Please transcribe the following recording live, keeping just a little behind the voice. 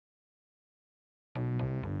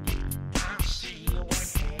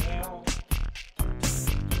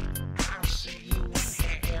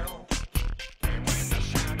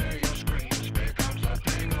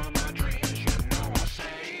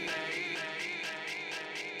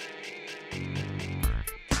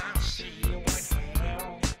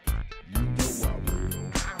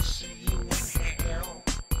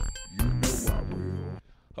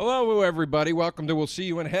Hello, everybody. Welcome to We'll See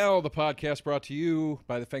You in Hell, the podcast brought to you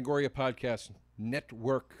by the Fangoria Podcast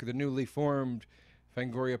Network, the newly formed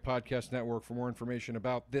Fangoria Podcast Network. For more information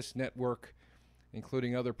about this network,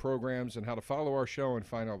 including other programs and how to follow our show and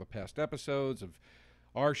find all the past episodes of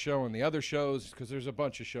our show and the other shows, because there's a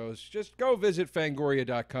bunch of shows, just go visit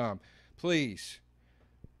fangoria.com. Please.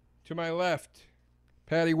 To my left,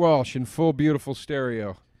 Patty Walsh in full beautiful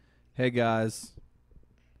stereo. Hey, guys.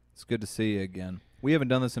 It's good to see you again. We haven't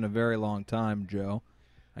done this in a very long time, Joe.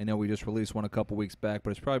 I know we just released one a couple weeks back,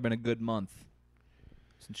 but it's probably been a good month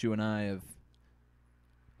since you and I have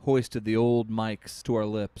hoisted the old mics to our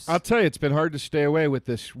lips. I'll tell you, it's been hard to stay away with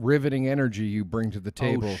this riveting energy you bring to the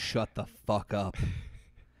table. Oh, shut the fuck up.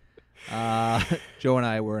 Joe and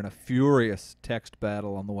I were in a furious text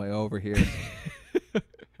battle on the way over here.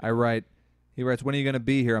 He writes, when are you going to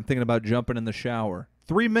be here? I'm thinking about jumping in the shower.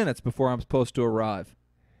 3 minutes before I'm supposed to arrive.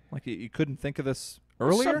 Like, you couldn't think of this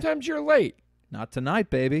earlier? Sometimes you're late. Not tonight,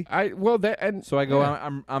 baby. So I go,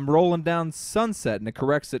 I'm rolling down Sunset, and it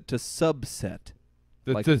corrects it to Subset.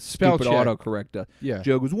 The spell stupid check. autocorrect does. Yeah.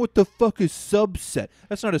 Joe goes, what the fuck is Subset?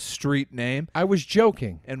 That's not a street name. I was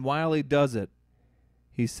joking. And while he does it,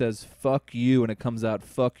 he says, fuck you, and it comes out,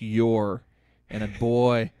 fuck your. And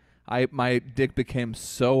boy, my dick became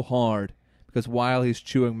so hard, because while he's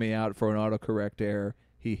chewing me out for an autocorrect error,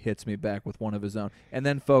 he hits me back with one of his own. And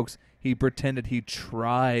then, folks, he pretended he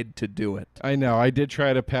tried to do it. I know. I did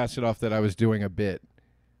try to pass it off that I was doing a bit.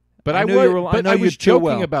 But I was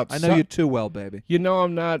joking about I know you too well, baby. You know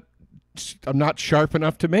I'm not sharp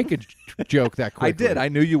enough to make a joke that quickly. I did. I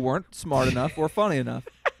knew you weren't smart enough or funny enough.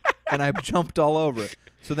 And I jumped all over it.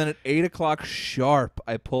 So then at 8 o'clock sharp,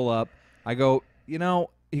 I pull up. I go,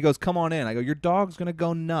 he goes, come on in. I go, your dog's going to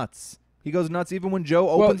go nuts. He goes nuts even when Joe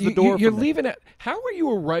opens the door. You're leaving it. How are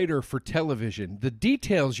you a writer for television? The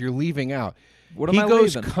details you're leaving out. What am I leaving? He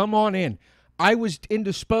goes, leaving? come on in. I was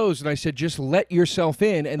indisposed, and I said, just let yourself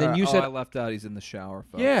in. And then you said, I left out he's in the shower,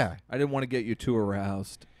 folks. Yeah. I didn't want to get you too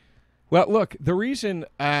aroused. Well, look, the reason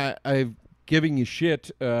I'm giving you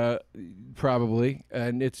shit, probably,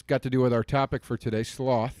 and it's got to do with our topic for today,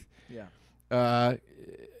 Sloth. Yeah.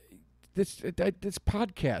 This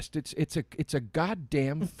podcast, it's a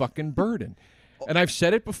goddamn fucking burden. And I've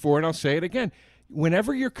said it before, and I'll say it again.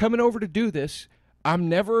 Whenever you're coming over to do this, I'm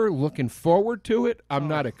never looking forward to it. I'm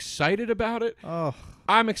not excited about it. Oh.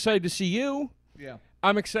 I'm excited to see you. Yeah.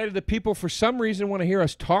 I'm excited that people, for some reason, want to hear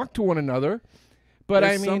us talk to one another. But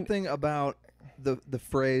There's something about the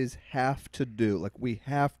phrase "have to do," like we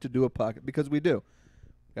have to do a podcast because we do.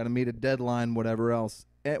 Got to meet a deadline, whatever else.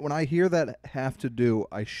 And when I hear that "have to do,"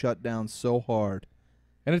 I shut down so hard.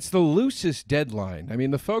 And it's the loosest deadline. I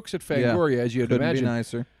mean, the folks at Fangoria, as you'd Couldn't imagine, be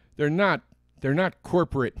nicer. They're not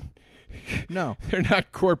corporate. No, they're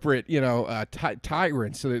not corporate,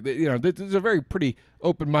 tyrants. So this is a very pretty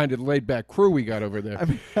open-minded, laid-back crew we got over there. I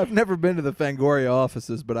mean, I've never been to the Fangoria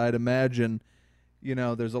offices, but I'd imagine,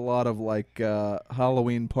 there's a lot of like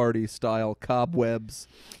Halloween party style cobwebs,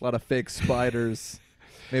 a lot of fake spiders,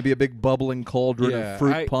 maybe a big bubbling cauldron of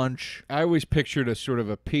fruit punch. I always pictured a sort of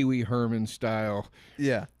a Pee Wee Herman style.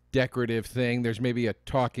 Yeah. Decorative thing. There's maybe a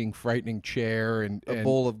talking, frightening chair and a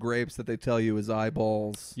bowl of grapes that they tell you is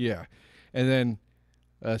eyeballs. Yeah. And then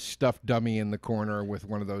a stuffed dummy in the corner with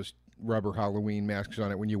one of those rubber Halloween masks on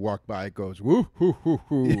it. When you walk by, it goes, woo, hoo, hoo,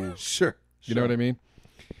 hoo. Yeah, sure. You know what I mean?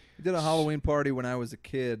 We did a Halloween party when I was a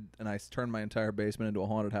kid, and I turned my entire basement into a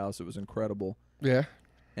haunted house. It was incredible. Yeah.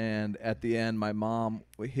 And at the end, my mom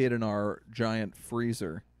hid in our giant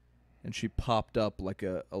freezer, and she popped up like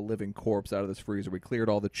a living corpse out of this freezer. We cleared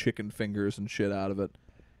all the chicken fingers and shit out of it.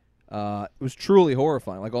 It was truly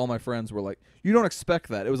horrifying. Like, all my friends were like, you don't expect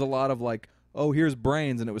that. It was a lot of like, oh, here's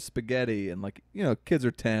brains, and it was spaghetti. And like, kids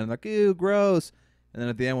are 10, like, ew, gross. And then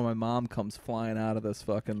at the end, when my mom comes flying out of this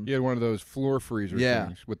fucking... You had one of those floor freezer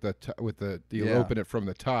things with you open it from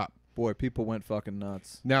the top. Boy, people went fucking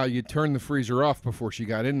nuts. Now, you turned the freezer off before she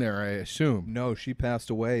got in there, I assume. No, she passed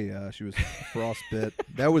away. She was frostbit.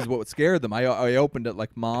 That was what scared them. I opened it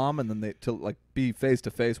like, Mom, and then to like be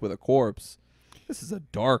face-to-face with a corpse. This is a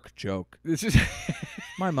dark joke. This is...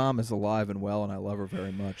 My mom is alive and well, and I love her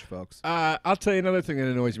very much, folks. I'll tell you another thing that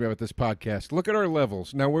annoys me about this podcast. Look at our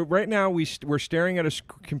levels. Now, we're staring at a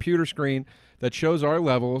computer screen that shows our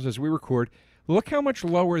levels as we record. Look how much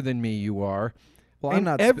lower than me you are. Well, and I'm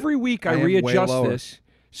not. Every week I am readjust this,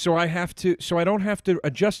 so I don't have to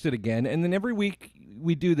adjust it again. And then every week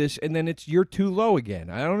we do this, and then you're too low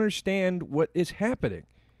again. I don't understand what is happening.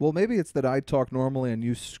 Well, maybe it's that I talk normally and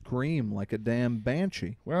you scream like a damn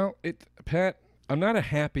banshee. Well, Pat, I'm not a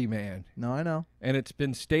happy man. No, I know. And it's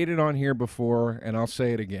been stated on here before, and I'll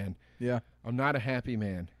say it again. Yeah. I'm not a happy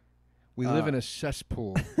man. We live in a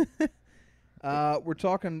cesspool. We're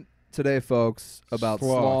talking today, folks, about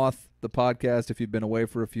Sloth, the podcast. If you've been away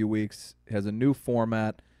for a few weeks, it has a new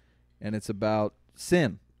format, and it's about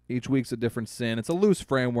sin. Each week's a different sin. It's a loose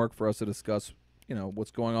framework for us to discuss,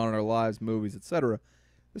 what's going on in our lives, movies, etc.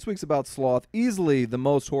 This week's about Sloth, easily the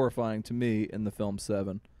most horrifying to me in the film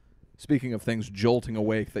Seven. Speaking of things jolting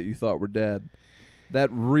awake that you thought were dead, that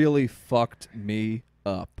really fucked me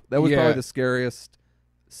up. That was probably the scariest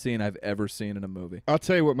scene I've ever seen in a movie. I'll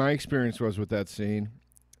tell you what my experience was with that scene.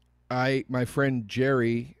 My friend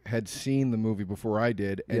Jerry had seen the movie before I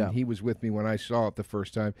did, and he was with me when I saw it the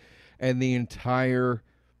first time. And the entire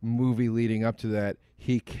movie leading up to that,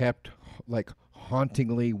 he kept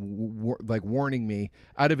hauntingly warning me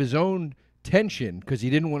out of his own tension, because he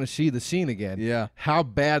didn't want to see the scene again, how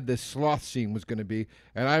bad this Sloth scene was going to be.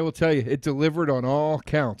 And I will tell you, it delivered on all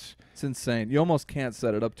counts. It's insane. You almost can't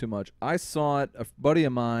set it up too much. I saw it, a buddy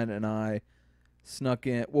of mine and I snuck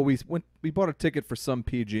in. Well, we bought a ticket for some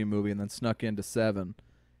PG movie and then snuck into Seven.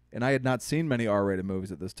 And I had not seen many R-rated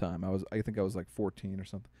movies at this time. I think I was like 14 or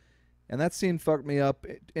something. And that scene fucked me up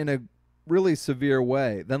in a really severe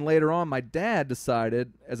way. Then later on, my dad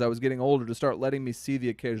decided, as I was getting older, to start letting me see the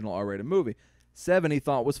occasional R-rated movie. Seven he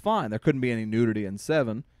thought was fine. There couldn't be any nudity in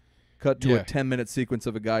Seven. Cut to a 10-minute sequence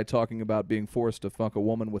of a guy talking about being forced to fuck a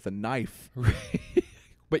woman with a knife.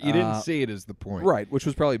 But you didn't see it, is the point. Right, which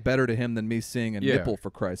was probably better to him than me seeing a nipple, for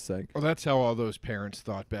Christ's sake. Well, that's how all those parents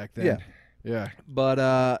thought back then. Yeah.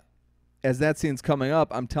 But as that scene's coming up,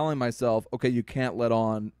 I'm telling myself, okay, I can't let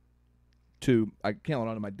on to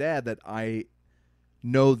my dad that I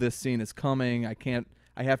know this scene is coming.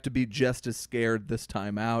 I have to be just as scared this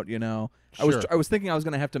time out, Sure. I was thinking I was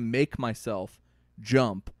going to have to make myself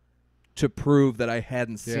jump to prove that I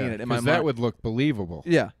hadn't seen it in my mind. That would look believable.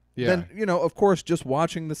 Yeah. Then, of course, just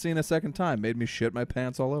watching the scene a second time made me shit my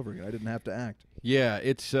pants all over again. I didn't have to act. Yeah,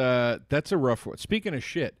 it's that's a rough one. Speaking of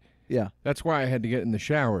shit, that's why I had to get in the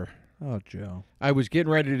shower. Oh, Joe. I was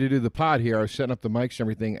getting ready to do the pod here. I was setting up the mics and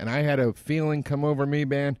everything, and I had a feeling come over me,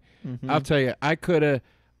 man. Mm-hmm. I'll tell you, I could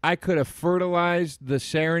have fertilized the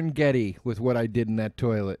Serengeti with what I did in that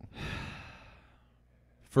toilet.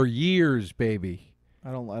 For years, baby. I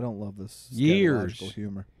don't love this years.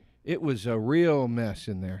 Humor. It was a real mess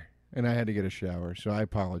in there, and I had to get a shower, so I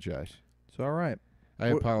apologize. It's all right. I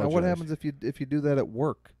apologize. Now, what happens if you do that at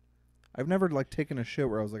work? I've never taken a shit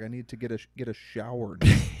where I was like, I need to get a shower.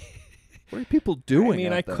 What are people doing? I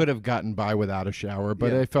mean, I could have gotten by without a shower,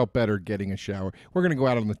 but I felt better getting a shower. We're going to go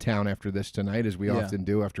out on the town after this tonight, as we often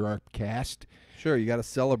do after our cast. Sure, you got to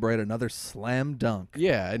celebrate another slam dunk.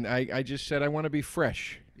 Yeah, and I just said I want to be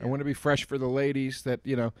fresh. I want to be fresh for the ladies that,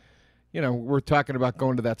 we're talking about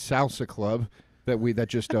going to that salsa club that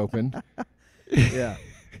just opened. Yeah,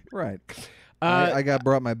 right. I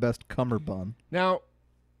brought my best cummerbund. Now,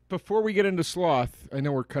 before we get into Sloth, I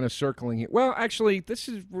know we're kind of circling it. Well, actually, this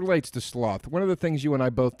relates to Sloth. One of the things you and I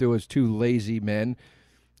both do as two lazy men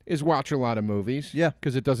is watch a lot of movies. Yeah.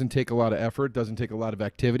 Because it doesn't take a lot of effort, doesn't take a lot of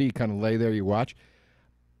activity. You kind of lay there, you watch.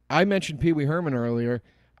 I mentioned Pee Wee Herman earlier.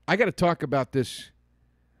 I got to talk about this.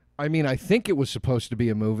 I mean, I think it was supposed to be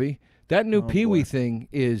a movie. That new Pee Wee thing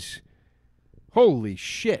is holy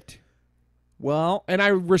shit. Well, and I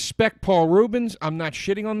respect Paul Rubens. I'm not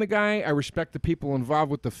shitting on the guy. I respect the people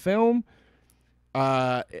involved with the film.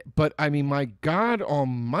 But, I mean, my God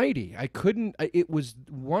almighty, I couldn't. It was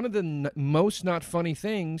one of the most not funny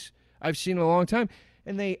things I've seen in a long time.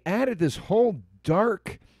 And they added this whole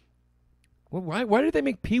dark. Well, why did they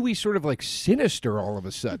make Pee Wee sort of sinister all of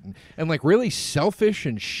a sudden and really selfish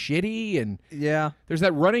and shitty? And there's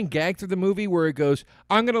that running gag through the movie where it goes,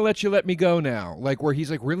 "I'm gonna let you let me go now," where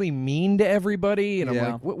he's really mean to everybody, and I'm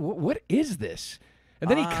like, what is this? And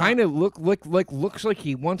then he kind of looks like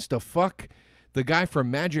he wants to fuck the guy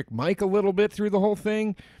from Magic Mike a little bit through the whole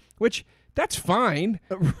thing, which. That's fine,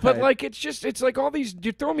 but it's all these.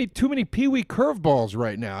 You're throwing me too many Pee Wee curveballs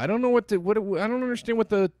right now. I don't know I don't understand what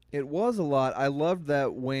the. It was a lot. I loved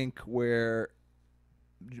that wink where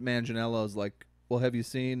Manganiello's like, "Well, have you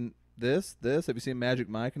seen this? Have you seen Magic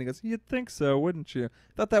Mike?" And he goes, "You'd think so, wouldn't you?"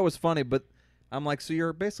 I thought that was funny, but I'm like, so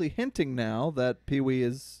you're basically hinting now that Pee Wee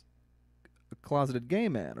is a closeted gay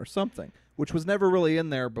man or something, which was never really in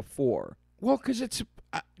there before. Well, because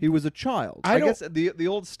he was a child. I guess the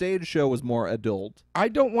old stage show was more adult. I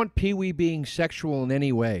don't want Pee Wee being sexual in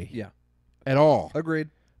any way. Yeah. At all. Agreed.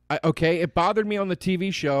 Okay, it bothered me on the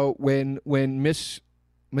TV show when Miss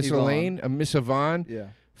Elaine, Miss Yvonne,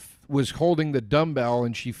 was holding the dumbbell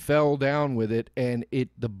and she fell down with it, and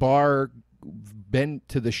the bar bent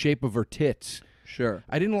to the shape of her tits. Sure.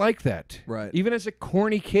 I didn't like that. Right. Even as a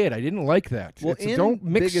corny kid, I didn't like that. Well, in don't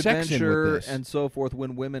mix Big sex in Adventure with this. and so forth,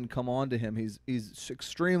 when women come on to him, he's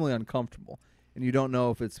extremely uncomfortable. And you don't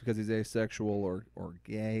know if it's because he's asexual or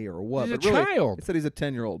gay or what. He's but a really, child. It's that he's a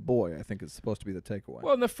 10-year-old boy, I think is supposed to be the takeaway.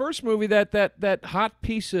 Well, in the first movie, that hot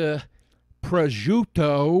piece of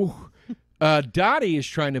prosciutto, Dottie is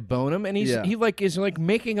trying to bone him, and he is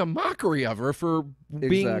making a mockery of her for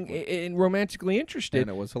being romantically interested. And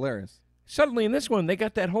it was hilarious. Suddenly, in this one, they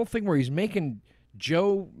got that whole thing where he's making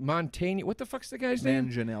Joe Montaigne. What the fuck's the guy's name?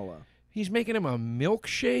 Manganiello. He's making him a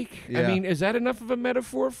milkshake. Yeah. I mean, is that enough of a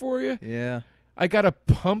metaphor for you? Yeah. I gotta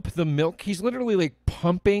pump the milk. He's literally like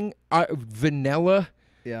pumping vanilla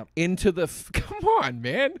into the. Come on,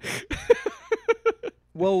 man.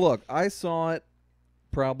 Well, look, I saw it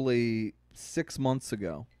probably 6 months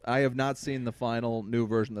ago. I have not seen the final new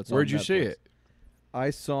version that's on Netflix. Where'd you see it?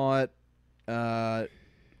 I saw it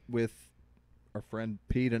with our friend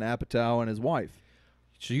Pete and Apatow and his wife.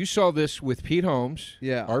 So you saw this with Pete Holmes,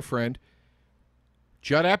 our friend,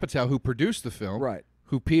 Judd Apatow, who produced the film, right?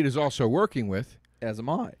 Who Pete is also working with, as am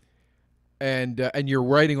I. And you're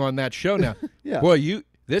writing on that show now. Yeah. Boy,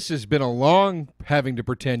 this has been a long having to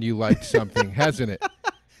pretend you liked something, hasn't it?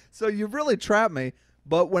 So you've really trapped me.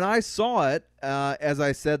 But when I saw it, as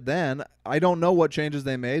I said then, I don't know what changes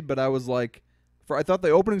they made, but I was like, I thought the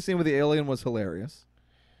opening scene with the alien was hilarious.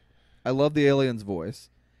 I love the alien's voice.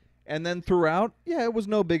 And then throughout, it was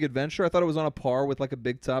no big adventure. I thought it was on a par with like a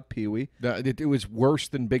Big Top Pee-wee. It was worse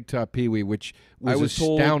than Big Top Pee-wee, which was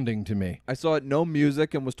astounding to me. I saw it no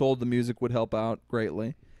music and was told the music would help out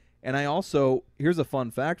greatly. And I also, here's a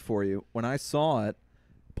fun fact for you. When I saw it,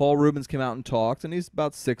 Paul Rubens came out and talked, and he's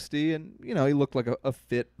about 60, and, he looked like a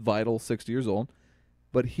fit, vital 60 years old.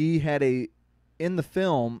 But he had in the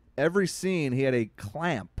film, every scene, he had a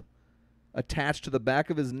clamp attached to the back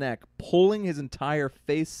of his neck, pulling his entire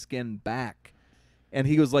face skin back. And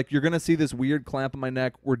he was like, you're going to see this weird clamp on my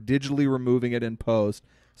neck. We're digitally removing it in post.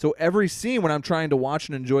 So every scene when I'm trying to watch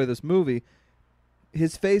and enjoy this movie,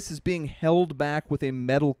 his face is being held back with a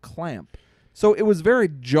metal clamp. So it was very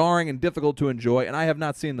jarring and difficult to enjoy, and I have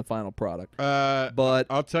not seen the final product. But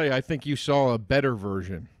I'll tell you, I think you saw a better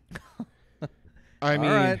version. I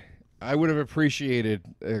mean, I would have appreciated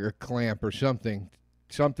a clamp or something,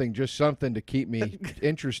 just something to keep me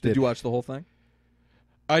interested. Did you watch the whole thing?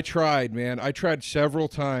 I tried, man. I tried several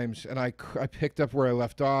times, and I picked up where I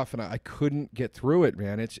left off, and I couldn't get through it,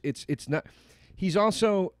 man. It's not. He's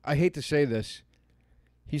also, I hate to say this,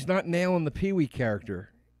 he's not nailing the Pee-wee character.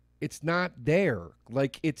 It's not there.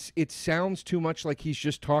 Like, it sounds too much like he's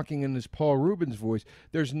just talking in his Paul Rubens voice.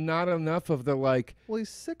 There's not enough of the, like... Well, he's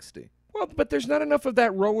 60. Well, but there's not enough of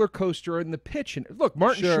that roller coaster in the pitch. And look,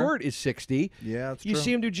 Martin Short is 60. Yeah, that's true. You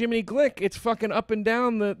see him do Jiminy Glick, it's fucking up and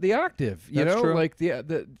down the octave. You that's know? True. Like,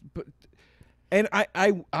 and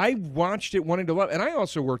I watched it wanting to love... And I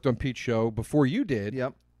also worked on Pete's show before you did.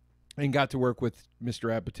 Yep. And got to work with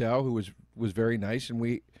Mr. Apatow, who was very nice, and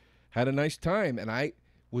we had a nice time. And I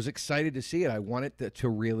was excited to see it. I wanted to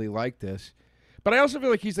really like this. But I also feel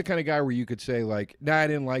like he's the kind of guy where you could say, like, nah, I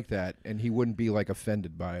didn't like that, and he wouldn't be, like,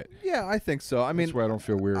 offended by it. Yeah, I think so. I mean, that's why I don't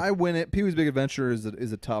feel weird. I win it. Pee-wee's Big Adventure is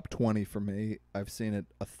a top 20 for me. I've seen it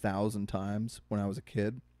 1,000 times when I was a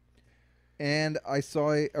kid. And I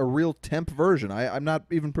saw a real temp version. I'm not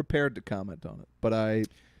even prepared to comment on it, but I...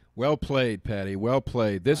 Well played, Patty. Well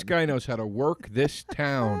played. This guy knows how to work this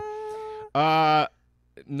town.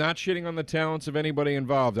 Not shitting on the talents of anybody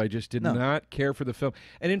involved. I just did not care for the film.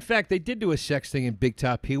 And in fact, they did do a sex thing in Big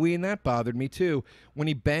Top Pee-wee, and that bothered me too. When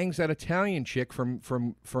he bangs that Italian chick from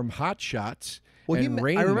Hot Shots. Well, and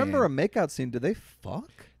Rain I remember Man. a makeout scene. Did they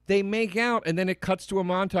fuck? They make out, and then it cuts to a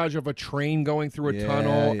montage of a train going through a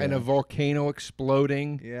tunnel and a volcano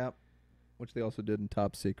exploding. Yeah, which they also did in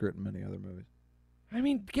Top Secret and many other movies. I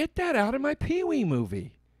mean, get that out of my Pee-wee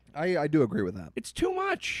movie. I do agree with that. It's too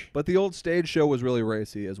much. But the old stage show was really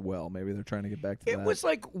racy as well. Maybe they're trying to get back to that. It was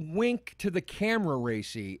like wink to the camera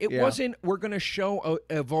racy. It wasn't, we're going to show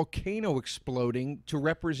a volcano exploding to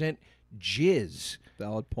represent jizz.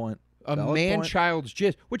 Valid point. A man-child's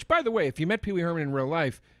jizz. Which, by the way, if you met Pee Wee Herman in real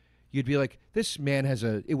life, you'd be like, this man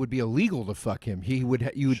it would be illegal to fuck him. He would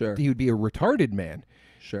he would be a retarded man.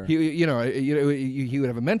 Sure. He would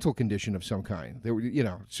have a mental condition of some kind.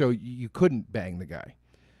 There, so you couldn't bang the guy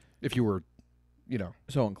if you were,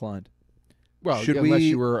 so inclined. Well, unless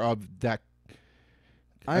you were of that.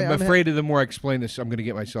 I'm afraid of the more I explain this, I'm going to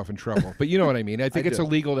get myself in trouble. But you know what I mean. I think it's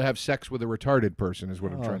illegal to have sex with a retarded person is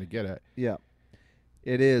what I'm trying to get at. Yeah,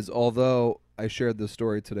 it is. Although I shared this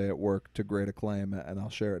story today at work to great acclaim, and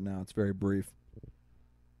I'll share it now. It's very brief.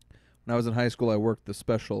 When I was in high school, I worked the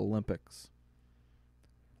Special Olympics.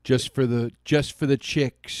 Just for the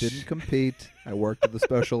chicks. Didn't compete. I worked at the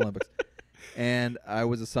Special Olympics. And I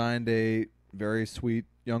was assigned a very sweet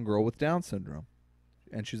young girl with Down syndrome.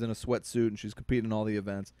 And she's in a sweatsuit, and she's competing in all the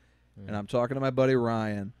events. And I'm talking to my buddy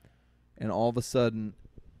Ryan, and all of a sudden,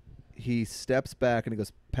 he steps back, and he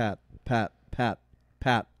goes, Pat, Pat, Pat,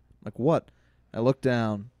 Pat. I'm like, what? I look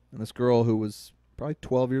down, and this girl who was probably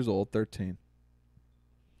 12 years old, 13,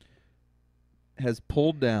 has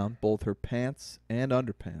pulled down both her pants and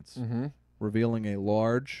underpants, revealing a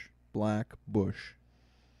large black bush,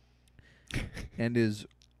 and is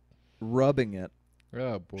rubbing it.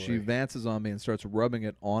 Oh, boy. She advances on me and starts rubbing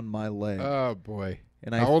it on my leg. Oh, boy.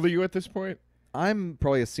 And How old are you at this point? I'm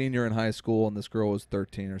probably a senior in high school, and this girl was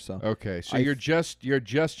 13 or so. Okay, so you're just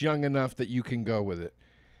young enough that you can go with it.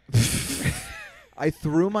 I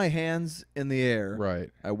threw my hands in the air. Right.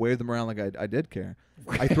 I waved them around like I did care.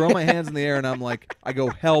 I throw my hands in the air, and I'm like, I go,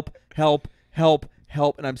 help, help, help,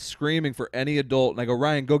 help, and I'm screaming for any adult. And I go,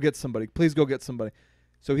 Ryan, go get somebody. Please go get somebody.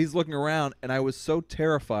 So he's looking around, and I was so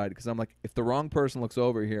terrified because I'm like, if the wrong person looks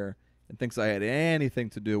over here and thinks I had anything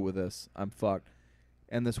to do with this, I'm fucked.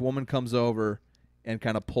 And this woman comes over and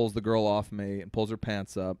kind of pulls the girl off me and pulls her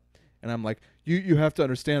pants up. And I'm like, you have to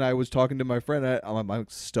understand, I was talking to my friend. I'm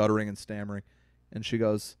stuttering and stammering. And she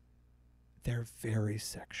goes, they're very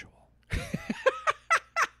sexual.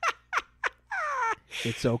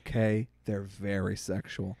 It's okay. They're very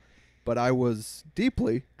sexual. But I was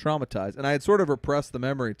deeply traumatized. And I had sort of repressed the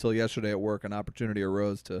memory till yesterday at work. An opportunity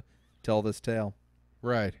arose to tell this tale.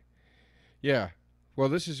 Right. Yeah. Well,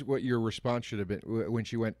 this is what your response should have been when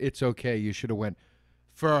she went, it's okay. You should have went,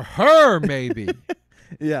 for her, maybe.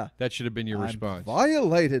 Yeah. That should have been your response.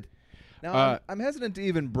 Violated. Now, I'm hesitant to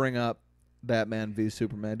even bring up Batman v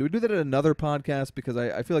Superman. Do we do that at another podcast? Because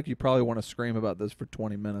I feel like you probably want to scream about this for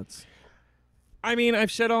 20 minutes. I mean,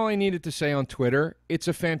 I've said all I needed to say on Twitter. It's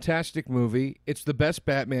a fantastic movie. It's the best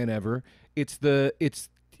Batman ever. It's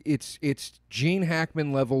Gene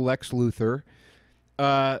Hackman level Lex Luthor.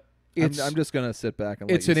 I'm just gonna sit back and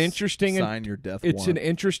let you sign your death warrant. It's an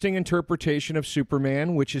interesting interpretation of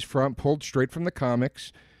Superman, which is pulled straight from the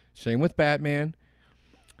comics. Same with Batman.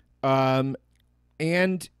 And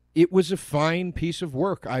it was a fine piece of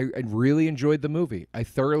work. I really enjoyed the movie. I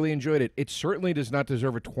thoroughly enjoyed it. It certainly does not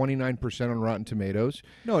deserve a 29% on Rotten Tomatoes.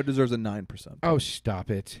 No, it deserves a 9%. Oh, stop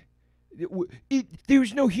it. There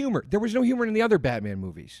was no humor. There was no humor in the other Batman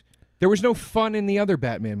movies. There was no fun in the other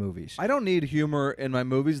Batman movies. I don't need humor in my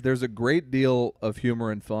movies. There's a great deal of humor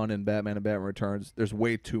and fun in Batman and Batman Returns. There's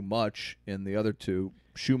way too much in the other two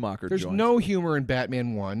Schumacher joints. There's no humor in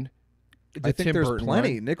Batman 1. I think there's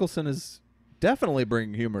plenty. Nicholson is definitely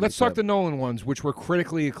bringing humor. Let's talk the Nolan ones, which were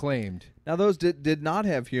critically acclaimed. Now, those did not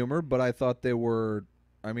have humor, but I thought they were...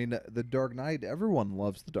 I mean, The Dark Knight, everyone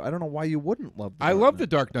loves The Dark Knight. I don't know why you wouldn't love The Dark Knight. I love The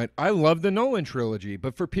Dark Knight. I love the Nolan trilogy.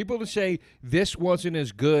 But for people to say this wasn't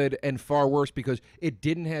as good and far worse because it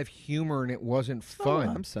didn't have humor and it wasn't fun.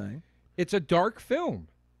 I'm saying. It's a dark film.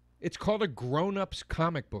 It's called a grown-ups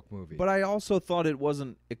comic book movie. But I also thought it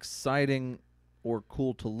wasn't exciting or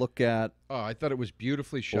cool to look at. Oh, I thought it was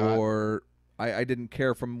beautifully shot. Or... I didn't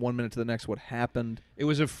care from one minute to the next what happened. It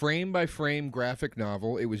was a frame-by-frame graphic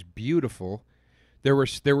novel. It was beautiful. There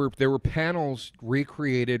were panels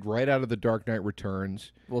recreated right out of The Dark Knight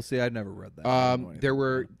Returns. Well, see, I'd never read that.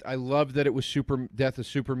 I love that it was Death of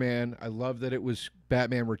Superman. I love that it was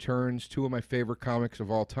Batman Returns, two of my favorite comics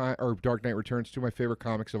of all time, or Dark Knight Returns, two of my favorite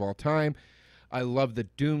comics of all time. I love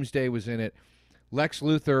that Doomsday was in it. Lex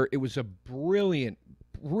Luthor, it was a brilliant,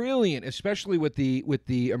 especially with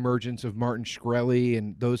the emergence of Martin Shkreli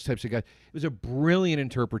and those types of guys. It was a brilliant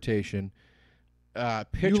interpretation.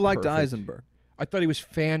 Pitch you liked perfect. Eisenberg. I thought he was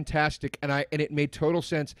fantastic, and it made total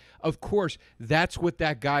sense. Of course, that's what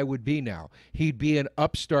that guy would be now. He'd be an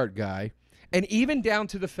upstart guy, and even down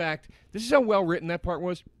to the fact, this is how well written that part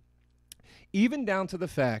was, even down to the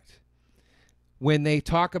fact when they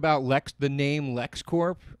talk about the name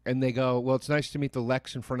LexCorp, and they go, well, it's nice to meet the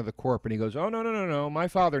Lex in front of the Corp, and he goes, oh, no, my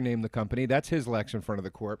father named the company. That's his Lex in front of the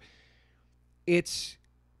Corp.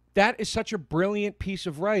 That is such a brilliant piece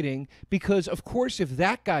of writing because, of course, if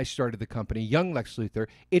that guy started the company, young Lex Luthor,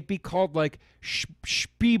 it'd be called like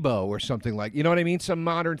Spibo or something like, you know what I mean? Some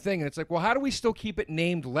modern thing. And it's like, well, how do we still keep it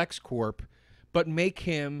named LexCorp but make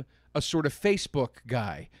him a sort of Facebook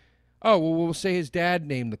guy? Oh, well, we'll say his dad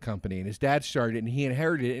named the company and his dad started it and he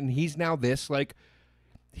inherited it and he's now this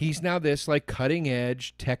cutting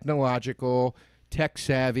edge, technological, tech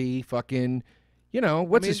savvy fucking... You know,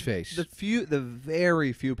 what's his face? The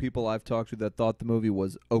very few people I've talked to that thought the movie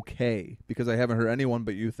was okay, because I haven't heard anyone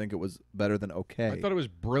but you think it was better than okay. I thought it was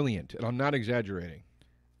brilliant, and I'm not exaggerating.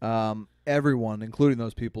 everyone, including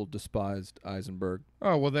those people, despised Eisenberg.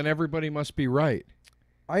 Oh, well, then everybody must be right.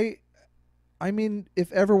 I mean,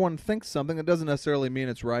 if everyone thinks something, it doesn't necessarily mean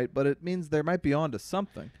it's right, but it means they might be onto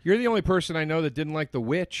something. You're the only person I know that didn't like The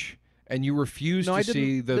Witch, and you refused to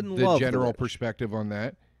see the general perspective on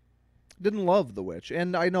that. Didn't love The Witch,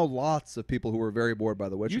 and I know lots of people who were very bored by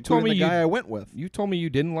The Witch, You told me including the guy I went with. You told me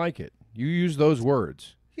you didn't like it. You used those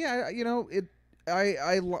words. Yeah, you know,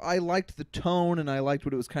 I liked the tone, and I liked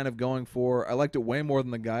what it was kind of going for. I liked it way more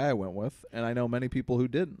than the guy I went with, and I know many people who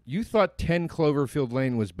didn't. You thought 10 Cloverfield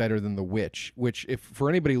Lane was better than The Witch, which, if for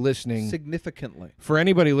anybody listening... Significantly. For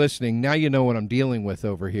anybody listening, now you know what I'm dealing with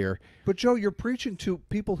over here. But, Joe, you're preaching to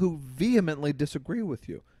people who vehemently disagree with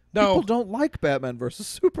you. No. People don't like Batman versus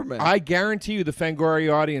Superman. I guarantee you the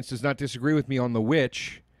Fangoria audience does not disagree with me on The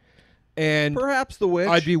Witch. And perhaps The Witch.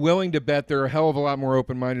 I'd be willing to bet they're a hell of a lot more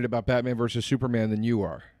open-minded about Batman versus Superman than you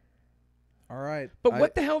are. All right. But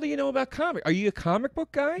what the hell do you know about comic? Are you a comic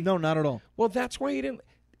book guy? No, not at all. Well, that's why you didn't.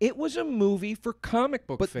 It was a movie for comic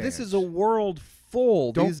book fans. But this is a world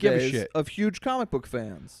full Don't these give a days shit. of huge comic book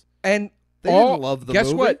fans. And they didn't love the movie.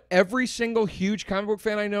 Guess what? Every single huge comic book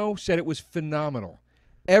fan I know said it was phenomenal.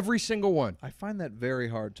 Every single one. I find that very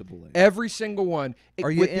hard to believe. Every single one.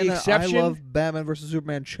 Are you in I Love Batman versus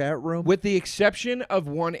Superman chat room? With the exception of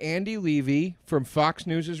one Andy Levy from Fox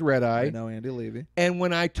News' Red Eye. I know Andy Levy. And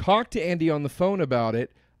when I talked to Andy on the phone about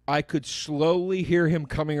it, I could slowly hear him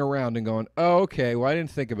coming around and going, oh, okay, well, I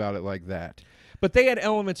didn't think about it like that. But they had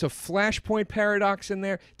elements of Flashpoint paradox in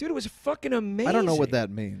there. Dude, it was fucking amazing. I don't know what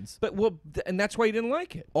that means. But and that's why you didn't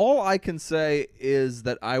like it. All I can say is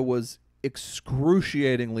that I was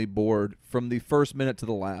excruciatingly bored from the first minute to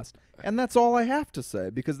the last. And that's all I have to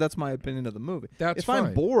say, because that's my opinion of the movie. If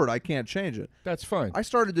I'm bored, I can't change it. That's fine. I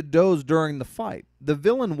started to doze during the fight. The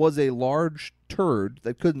villain was a large turd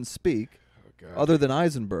that couldn't speak, other than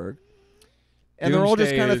Eisenberg. And they're all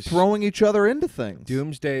just kind of throwing each other into things.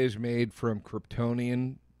 Doomsday is made from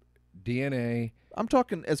Kryptonian DNA. I'm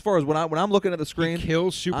talking as far as when I'm looking at the screen, he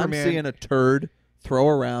kills Superman. I'm seeing a turd throw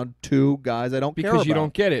around two guys I don't care about. Because you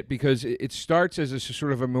don't get it. Because it starts as a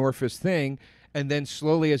sort of amorphous thing, and then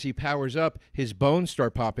slowly as he powers up, his bones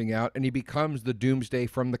start popping out, and he becomes the Doomsday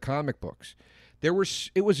from the comic books. It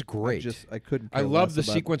was great. I couldn't. I loved the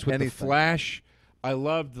sequence with the Flash. I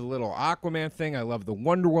loved the little Aquaman thing. I loved the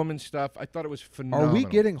Wonder Woman stuff. I thought it was phenomenal. Are we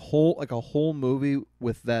getting a whole movie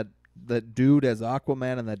with that dude as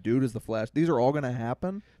Aquaman and that dude as the Flash? These are all going to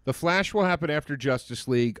happen? The Flash will happen after Justice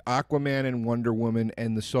League. Aquaman and Wonder Woman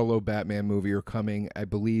and the solo Batman movie are coming, I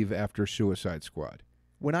believe, after Suicide Squad.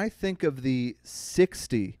 When I think of the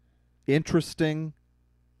 60 interesting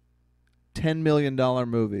 $10 million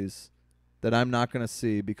movies that I'm not going to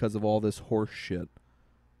see because of all this horse shit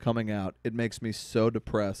coming out, it makes me so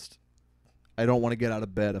depressed. I don't want to get out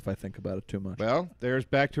of bed if I think about it too much. Well, there's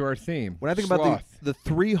back to our theme. When I think Sloth. about the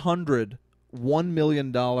 300 $1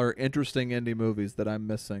 million interesting indie movies that I'm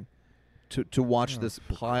missing to watch this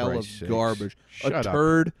pile of garbage. Shut a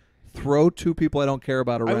turd, up. Throw two people I don't care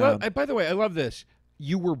about around. By the way, I love this.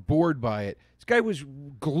 You were bored by it. This guy was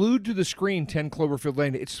glued to the screen, 10 Cloverfield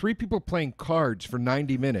Lane. It's three people playing cards for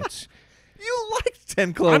 90 minutes. You liked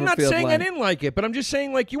 10 Cloverfield Lane. I'm not saying I didn't like it, but I'm just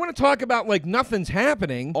saying, like, you want to talk about, like, nothing's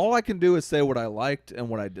happening. All I can do is say what I liked and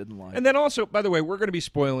what I didn't like. And then also, by the way, we're going to be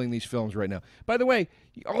spoiling these films right now. By the way,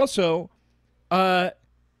 also,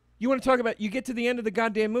 you want to talk about, you get to the end of the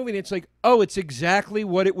goddamn movie, and it's like, oh, it's exactly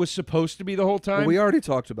what it was supposed to be the whole time. Well, we already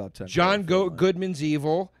talked about 10 John Goodman's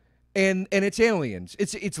evil, and it's aliens.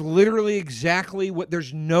 It's literally exactly what,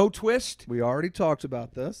 there's no twist. We already talked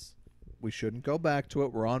about this. We shouldn't go back to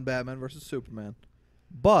it. We're on Batman versus Superman.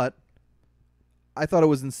 But I thought it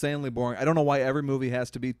was insanely boring. I don't know why every movie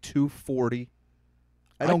has to be 240.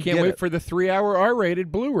 I can't wait for the 3-hour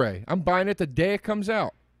R-rated Blu-ray. I'm buying it the day it comes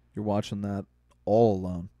out. You're watching that all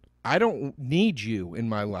alone. I don't need you in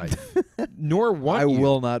my life, nor want you. I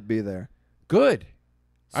will not be there. Good.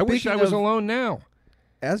 I wish I was alone now.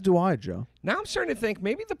 As do I, Joe. Now I'm starting to think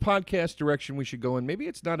maybe the podcast direction we should go in, maybe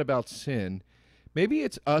it's not about sin. Maybe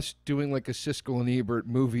it's us doing like a Siskel and Ebert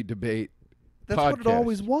movie debate. That's podcast. what it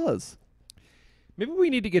always was. Maybe we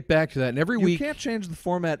need to get back to that. And every week, you can't change the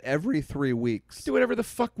format every 3 weeks. Do whatever the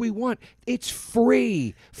fuck we want. It's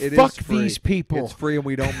free. It fuck is free. These people. It's free, and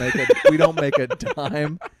we don't make a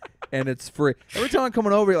dime, and it's free. Every time I'm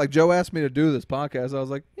coming over here, like Joe asked me to do this podcast, I was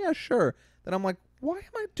like, yeah, sure. Then I'm like, why am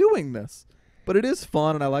I doing this? But it is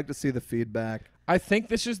fun, and I like to see the feedback. I think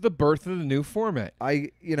this is the birth of the new format.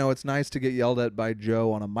 It's nice to get yelled at by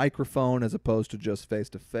Joe on a microphone as opposed to just face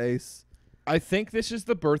to face. I think this is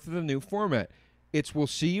the birth of the new format. It's we'll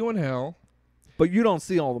see you in hell. But you don't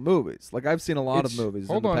see all the movies. Like, I've seen a lot of movies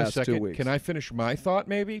Hold in on the a past second. 2 weeks. Can I finish my thought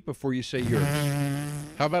maybe before you say yours?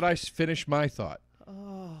 How about I finish my thought?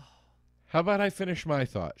 How about I finish my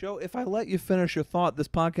thought? Joe, if I let you finish your thought, this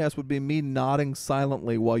podcast would be me nodding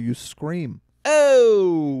silently while you scream.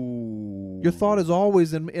 Oh! Your thought is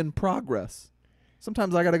always in progress.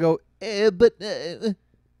 Sometimes I got to go, but...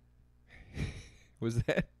 Was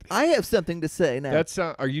that? I have something to say now. That's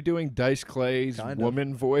are you doing Dice Clay's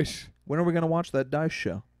woman voice? When are we going to watch that Dice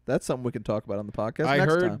show? That's something we can talk about on the podcast I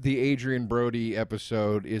next heard time. the Adrian Brody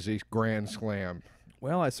episode is a grand slam.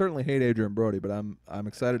 Well, I certainly hate Adrian Brody, but I'm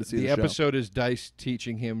excited to see the show. The episode is Dice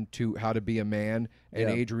teaching him how to be a man, and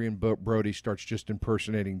Adrian Brody starts just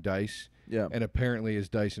impersonating Dice. Yeah. And apparently his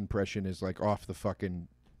Dice impression is like off the fucking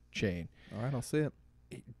chain. All right, I'll see it.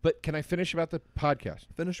 But can I finish about the podcast?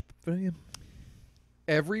 Finish.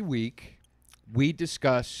 Every week, we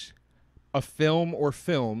discuss a film or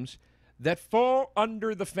films that fall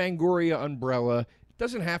under the Fangoria umbrella. It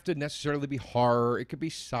doesn't have to necessarily be horror. It could be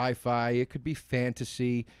sci-fi. It could be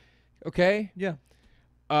fantasy. Okay? Yeah.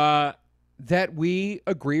 That we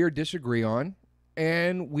agree or disagree on,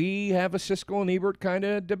 and we have a Siskel and Ebert kind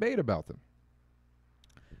of debate about them.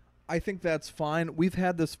 I think that's fine. We've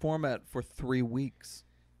had this format for 3 weeks.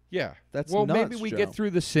 Yeah. That's well, nuts, maybe we Joe. get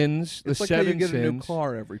through the sins, It's the like how 7 you get sins. a new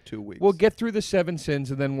car every 2 weeks. We'll get through the 7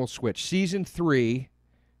 sins, and then we'll switch. Season 3,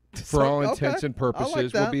 for all intents and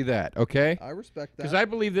purposes, will be that. Okay? I respect that. Because I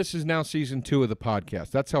believe this is now season 2 of the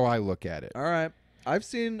podcast. That's how I look at it. All right. I've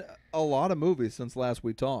seen a lot of movies since last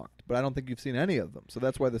we talked, but I don't think you've seen any of them. So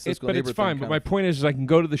that's why the Siskel But and it's Ebert fine. thing But kind my of- point is I can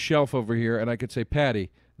go to the shelf over here, and I could say, Patty,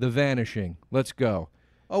 The Vanishing. Let's go.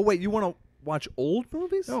 Oh, wait. You want to watch old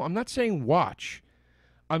movies? No, I'm not saying watch.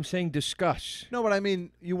 I'm saying discuss. No, but I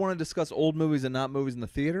mean, you want to discuss old movies and not movies in the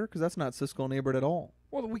theater? Because that's not Siskel and Ebert at all.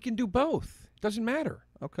 Well, we can do both. Doesn't matter.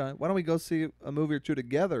 Okay. Why don't we go see a movie or two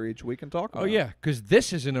together each week and talk about it? Oh, yeah, because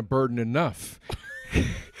this isn't a burden enough.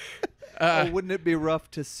 Wouldn't it be rough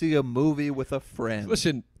to see a movie with a friend?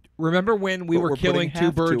 Listen, remember when we But were we're putting killing two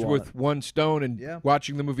have to birds on with it. one stone and Yeah.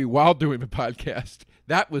 watching the movie while doing the podcast?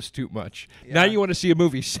 That was too much. Yeah. Now you want to see a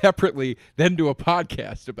movie separately, then do a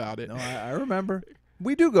podcast about it. No, I remember.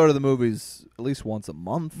 We do go to the movies at least once a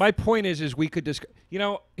month. My point is we could discuss. You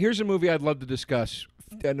know, here's a movie I'd love to discuss,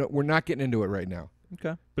 and we're not getting into it right now.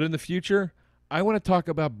 Okay. But in the future, I want to talk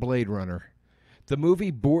about Blade Runner. The movie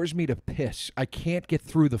bores me to piss. I can't get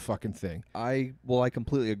through the fucking thing. I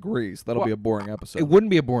completely agree. So that'll Well, be a boring episode. It wouldn't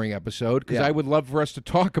be a boring episode because Yeah. I would love for us to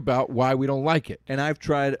talk about why we don't like it. And I've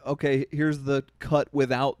tried, okay, here's the cut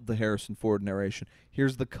without the Harrison Ford narration.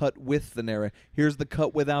 Here's the cut with the narration. Here's the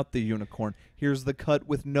cut without the unicorn. Here's the cut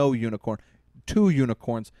with no unicorn. 2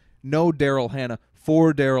 unicorns. No Daryl Hannah.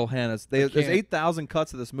 4 Daryl Hannahs. There's 8,000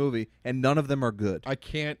 cuts of this movie, and none of them are good. I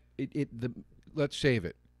can't. Let's save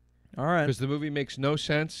it. All right. Because the movie makes no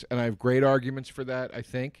sense, and I have great arguments for that, I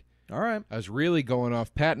think. All right. I was really going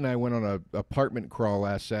off. Pat and I went on a apartment crawl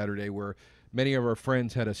last Saturday where many of our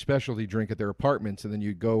friends had a specialty drink at their apartments, and then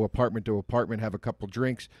you go apartment to apartment, have a couple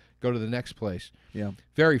drinks, go to the next place. Yeah.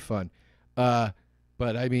 Very fun.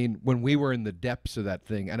 But, I mean, when we were in the depths of that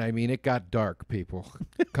thing, and, I mean, it got dark, people.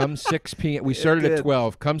 Come 6 p.m. We started at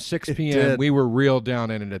 12. Come 6 p.m., did. we were real down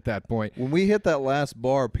in it at that point. When we hit that last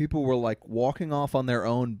bar, people were like walking off on their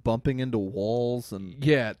own, bumping into walls, and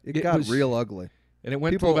Yeah. it got was real ugly. And it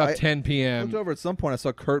went People- till about I 10 I p.m. looked over at some point. I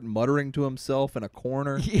saw Kurt muttering to himself in a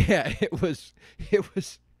corner. Yeah, it was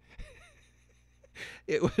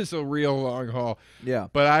a real long haul. Yeah.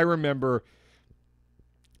 But I remember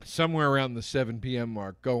somewhere around the 7 p.m.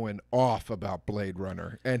 mark going off about Blade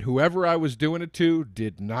Runner, and whoever I was doing it to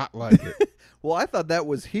did not like it. Well, I thought that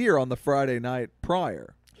was here on the Friday night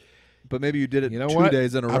prior, but maybe you did it You know 2 what?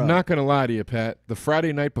 days in a row. I'm not going to lie to you, Pat. The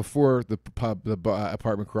Friday night before the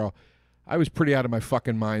apartment crawl, I was pretty out of my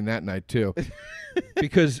fucking mind that night too,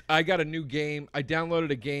 because I got a new game. I downloaded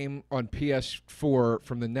a game on PS4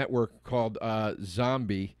 from the network called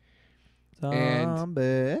Zombie.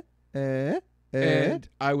 And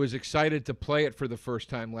I was excited to play it for the first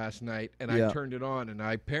time last night, and Yeah. I turned it on, and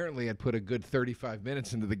I apparently had put a good 35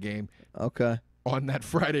 minutes into the game Okay. on that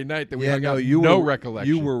Friday night that we Yeah, hung no, out. you No were,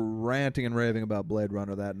 recollection. You were ranting and raving about Blade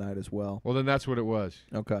Runner that night as well. Well, then that's what it was.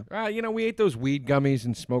 Okay. You know, we ate those weed gummies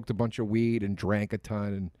and smoked a bunch of weed and drank a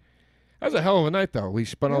ton, and that was a hell of a night, though. We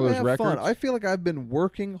spun all Yeah, those have records. fun. I feel like I've been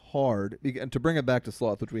working hard, and to bring it back to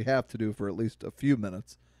Sloth, which we have to do for at least a few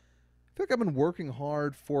minutes. I feel like I've been working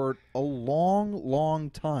hard for a long, long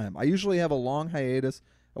time. I usually have a long hiatus.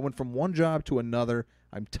 I went from one job to another.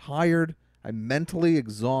 I'm tired. I'm mentally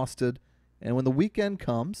exhausted. And when the weekend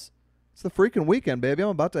comes, it's the freaking weekend, baby. I'm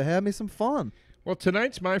about to have me some fun. Well,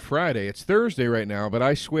 tonight's my Friday. It's Thursday right now, but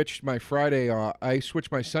I switched my Friday off. I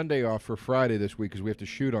switched my Sunday off for Friday this week because we have to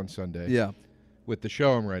shoot on Sunday. Yeah. With the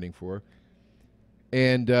show I'm writing for.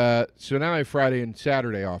 And so now I have Friday and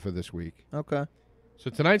Saturday off of this week. Okay. So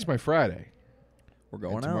tonight's my Friday. We're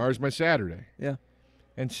going and out. Tomorrow's my Saturday. Yeah.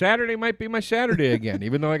 And Saturday might be my Saturday again,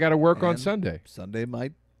 even though I got to work on Sunday. Sunday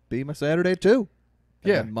might be my Saturday, too. And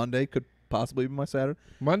Yeah. then Monday could possibly be my Saturday.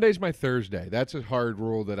 Monday's my Thursday. That's a hard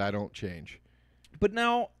rule that I don't change. But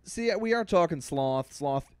now, see, we are talking sloth.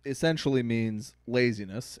 Sloth essentially means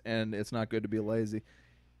laziness, and it's not good to be lazy.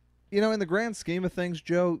 You know, in the grand scheme of things,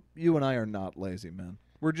 Joe, you and I are not lazy, man.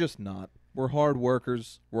 We're just not. We're hard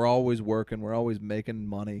workers. We're always working. We're always making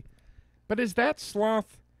money. But is that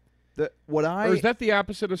sloth? Or is that the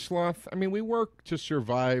opposite of sloth? I mean, we work to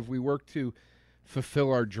survive. We work to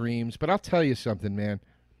fulfill our dreams. But I'll tell you something, man.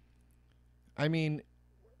 I mean,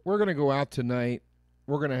 we're going to go out tonight.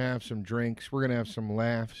 We're going to have some drinks. We're going to have some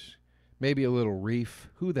laughs. Maybe a little reef.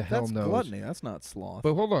 Who the hell knows? That's gluttony. That's not sloth.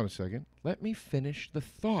 But hold on a second. Let me finish the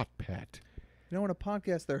thought, Pat. You know, in a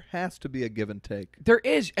podcast, there has to be a give and take. There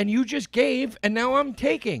is, and you just gave, and now I'm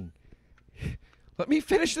taking. Let me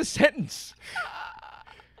finish the sentence.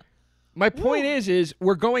 My point is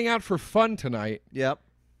we're going out for fun tonight. Yep.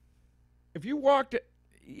 If you walked,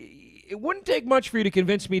 it wouldn't take much for you to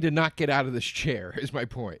convince me to not get out of this chair, is my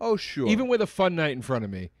point. Oh, sure. Even with a fun night in front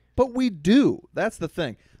of me. But we do. That's the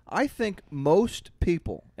thing. I think most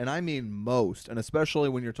people, and I mean most, and especially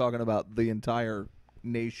when you're talking about the entire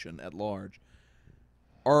nation at large,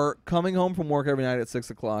 are coming home from work every night at 6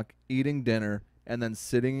 o'clock, eating dinner, and then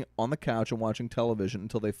sitting on the couch and watching television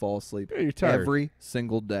until they fall asleep Yeah, you're tired. every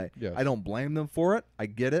single day. Yes. I don't blame them for it. I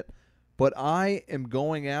get it. But I am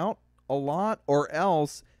going out a lot, or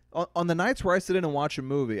else on the nights where I sit in and watch a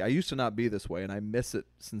movie, I used to not be this way, and I miss it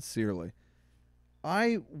sincerely.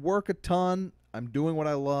 I work a ton. I'm doing what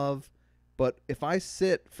I love. But if I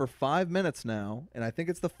sit for 5 minutes now, and I think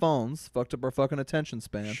it's the phones, fucked up our fucking attention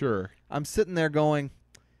span. Sure. I'm sitting there going,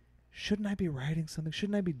 shouldn't I be writing something?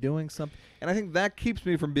 Shouldn't I be doing something? And I think that keeps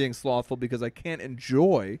me from being slothful because I can't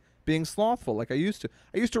enjoy being slothful like I used to.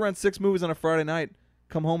 I used to rent 6 movies on a Friday night,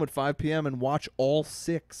 come home at 5 p.m. and watch all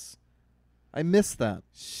 6. I miss that.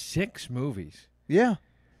 6 movies. Yeah.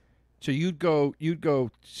 So you'd go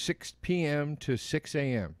 6 p.m. to 6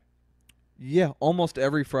 a.m. Yeah, almost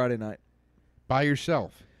every Friday night. By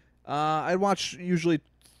yourself? I'd watch usually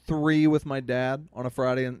 3 with my dad on a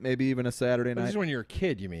Friday and maybe even a Saturday night. This is when you're a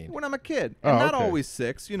kid, you mean? When I'm a kid. Oh, And not okay. always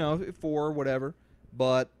 6, 4, whatever.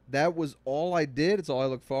 But that was all I did. It's all I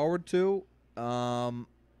looked forward to. And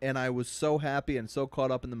I was so happy and so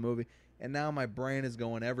caught up in the movie. And now my brain is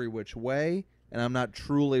going every which way, and I'm not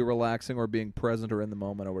truly relaxing or being present or in the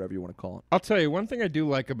moment or whatever you want to call it. I'll tell you, one thing I do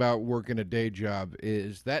like about working a day job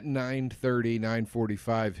is that 9:30,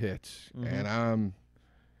 9:45 hits, and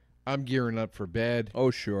I'm gearing up for bed.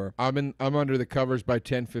 Oh, sure. I'm under the covers by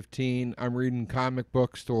 10:15. I'm reading comic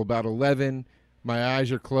books till about 11. My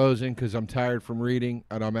eyes are closing because I'm tired from reading,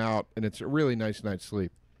 and I'm out, and it's a really nice night's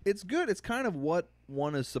sleep. It's good. It's kind of what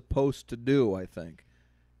one is supposed to do, I think.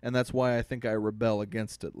 And that's why I think I rebel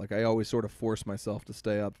against it. Like I always sort of force myself to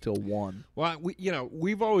stay up till 1. Well,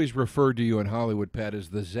 we've always referred to you in Hollywood, Pat, as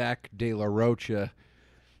the Zach De La Rocha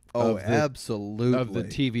Oh, of absolutely. of the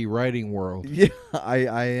TV writing world. Yeah, I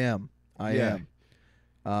am. I am.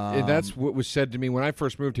 And that's what was said to me when I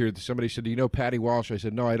first moved here. Somebody said, "Do you know Patty Walsh?" I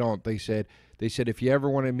said, "No, I don't." They said, if you ever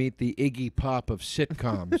want to meet the Iggy Pop of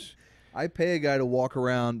sitcoms, I pay a guy to walk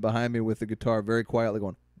around behind me with the guitar very quietly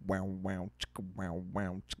going, wow, wow, chicka, wow,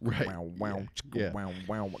 wow, chicka, Right. wow, wow, chicka, Yeah. wow,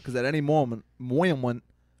 wow. Because at any moment,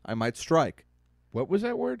 I might strike. what was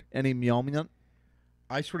that word? Any moment.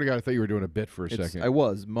 I swear to God, I thought you were doing a bit for a second. I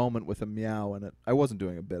was. Moment with a meow in it. I wasn't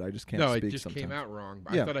doing a bit. I just can't No, speak it just sometimes. came out wrong.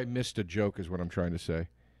 Yeah. I thought I missed a joke is what I'm trying to say.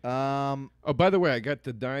 I Oh, by the way, I got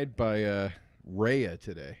denied by Raya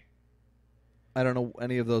today. don't know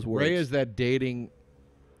any of those words. Raya is that dating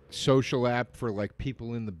social app for like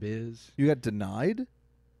people in the biz. You got denied?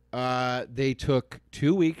 They took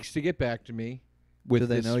 2 weeks to get back to me. With Do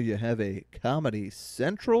they this, know you have a Comedy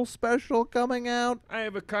Central special coming out? I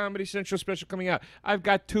have a Comedy Central special coming out. I've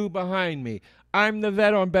got 2 behind me. I'm the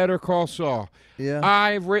vet on Better Call Saul. Yeah.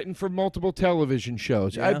 I've written for multiple television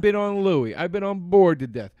shows. Yeah. I've been on Louie. I've been on Bored to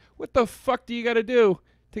Death. What the fuck do you got to do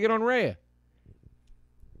to get on Raya?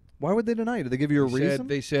 Why would they deny you? Did they give you a reason?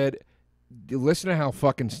 They said, listen to how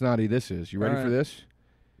fucking snotty this is. You ready All for right. this?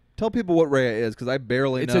 Tell people what Raya is, because I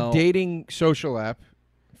barely It's know. a dating social app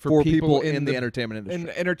for people in the entertainment industry. in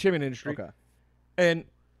the entertainment industry. Okay. And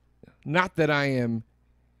not that I am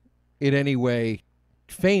in any way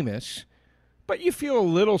famous, But you feel a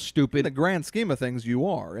little In stupid. the grand scheme of things, you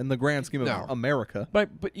are. In the grand scheme of No. America. But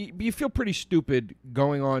you feel pretty stupid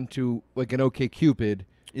going on to like an OkCupid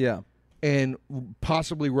Yeah. and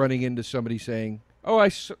possibly running into somebody saying, "Oh, I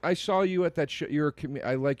saw you at that show.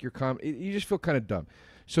 I like your You just feel kind of dumb.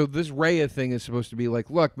 So this Raya thing is supposed to be like,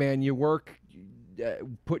 look, man, you work,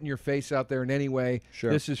 putting your face out there in any way. Sure.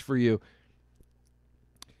 This is for you.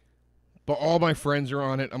 But all my friends are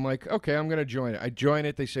on it. I'm like, okay, I'm going to join it. I join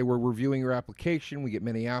it. They say, we're reviewing your application. We get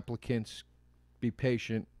many applicants. Be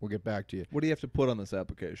patient. We'll get back to you. What do you have to put on this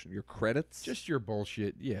application? Your credits? Just your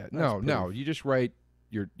bullshit. Yeah. That's No. You just write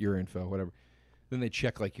your info, whatever. Then they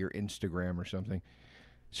check like your Instagram or something.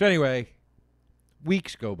 So anyway,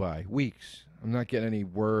 weeks go by. Weeks. I'm not getting any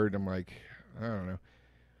word. I'm like, I don't know.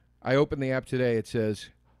 I open the app today. It says,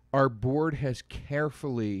 our board has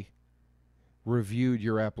carefully reviewed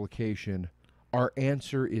your application. Our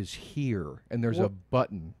answer is here. And there's a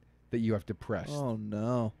button that you have to press. Oh,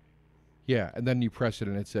 no. Yeah, and then you press it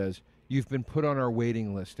and it says, you've been put on our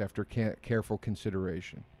waiting list after careful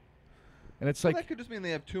consideration. And it's like... that could just mean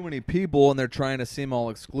they have too many people and they're trying to seem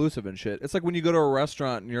all exclusive and shit. It's like when you go to a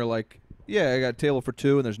restaurant and you're like, yeah, I got a table for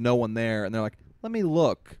two and there's no one there. And they're like, let me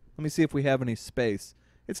look. Let me see if we have any space.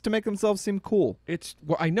 It's to make themselves seem cool.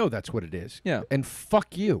 Well, I know that's what it is. Yeah. And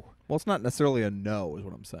fuck you. Well, it's not necessarily a no is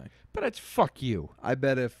what I'm saying. But it's fuck you. I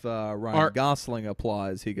bet if Ryan Gosling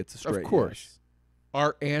applies, he gets a straight Of course. yes.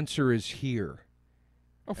 Our answer is here.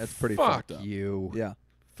 Oh, That's pretty fuck fucked up. you. Yeah.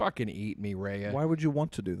 Fucking eat me, Raya. Why would you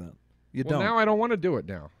want to do that? You Well, don't. now I don't want to do it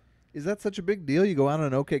now. Is that such a big deal? You go out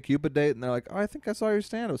on an OkCupid date and they're like, oh, I think I saw your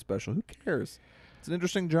stand-up special. Who cares? It's an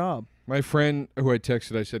interesting job. My friend who I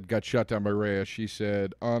texted, I said, got shot down by Raya. She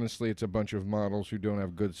said, honestly, it's a bunch of models who don't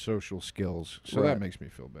have good social skills. So Right. that makes me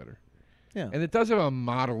feel better. Yeah. And it does have a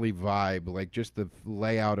modelly vibe, like just the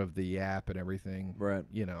layout of the app and everything. Right.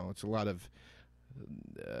 You know, it's a lot of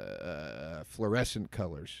fluorescent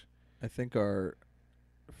colors. I think our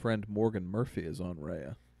friend Morgan Murphy is on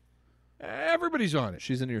Raya. Everybody's on it.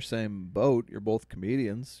 She's in your same boat. You're both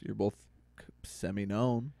comedians. You're both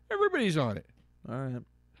semi-known. Everybody's on it. All right.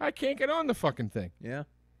 I can't get on the fucking thing. Yeah.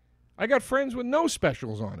 I got friends with no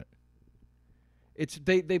specials on it.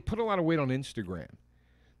 They put a lot of weight on Instagram.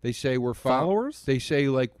 They say we're Followers? They say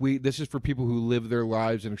like this is for people who live their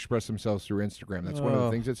lives and express themselves through Instagram. That's one of the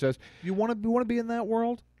things it says. You want to be in that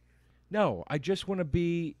world? No, I just wanted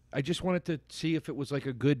to see if it was like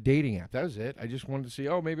a good dating app. That was it. I just wanted to see,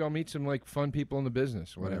 maybe I'll meet some like fun people in the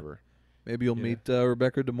business, whatever. Right. Maybe you'll meet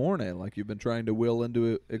Rebecca De Mornay, like you've been trying to will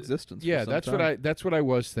into existence. Yeah, for some time. that's what I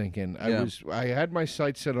was thinking. Yeah. I had my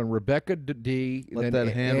sights set on Rebecca D. Let and that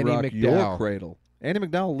then hand Annie rock McDowell. your cradle. Annie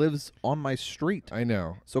McDowell lives on my street, I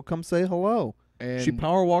know. so come say hello. And She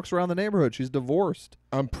power walks around the neighborhood. She's divorced.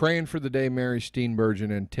 I'm praying for the day Mary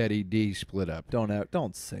Steenburgen and Teddy D split up.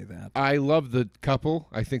 Don't say that. I love the couple.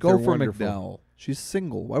 I think Go they're for wonderful. McDowell. She's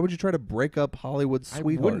single. Why would you try to break up Hollywood I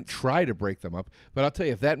sweethearts? wouldn't try to break them up, but I'll tell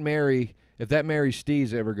you, if that Mary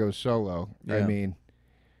Stees ever goes solo, I Yeah. mean,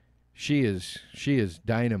 she is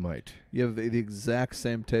dynamite. You have the exact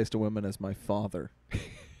same taste of women as my father.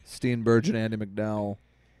 Steenburgen, Andy McDowell.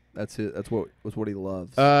 That's what he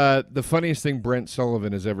loves. The funniest thing Brent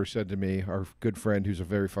Sullivan has ever said to me, our good friend who's a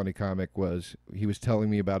very funny comic, he was telling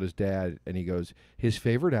me about his dad, and he goes, his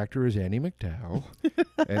favorite actor is Andy McDowell.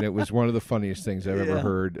 And it was one of the funniest things I've ever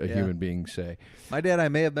heard a human being say. My dad, I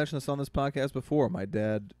may have mentioned this on this podcast before, my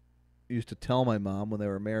dad used to tell my mom when they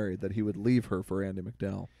were married that he would leave her for Andy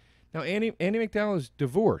McDowell. Now, Andy McDowell is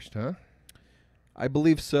divorced, huh? I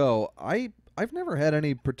believe so. I've never had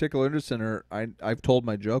any particular interest in her. I've told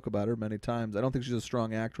my joke about her many times. I don't think she's a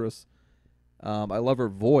strong actress. I love her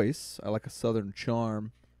voice. I like a southern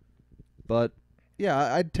charm. But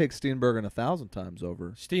yeah, I'd take Steenburgen 1,000 times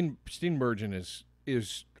over. Steenburgen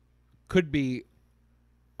could be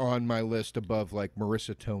on my list above like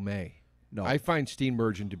Marissa Tomei. No, I find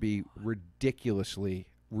Steenburgen to be ridiculously.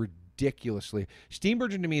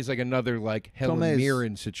 Steenburgen to me is like another like Helen Tomei's-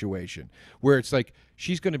 Mirren situation where it's like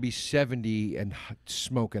she's going to be 70 and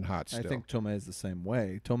smoking hot still. I think Tomei is the same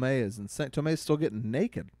way. Tomei is insane. Tomei's still getting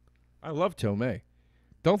naked. I love Tomei.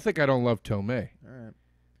 Don't think I don't love Tomei. All right.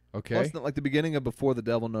 Okay. Well, it's not like the beginning of Before the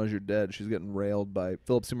Devil Knows You're Dead. She's getting railed by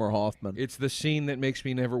Philip Seymour Hoffman. It's the scene that makes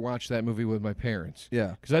me never watch that movie with my parents.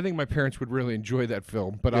 Yeah. Because I think my parents would really enjoy that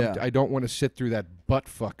film, but Yeah. I don't want to sit through that butt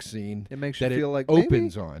fuck scene It makes you that feel it like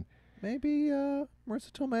opens on. maybe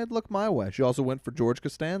Marissa Tomei would look my way. She also went for George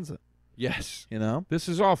Costanza. Yes. You know? This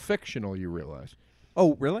is all fictional, you realize.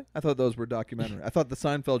 Oh, really? I thought those were documentary. I thought the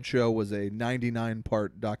Seinfeld show was a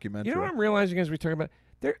 99-part documentary. You know what I'm realizing as we talk about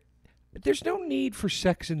there's no need for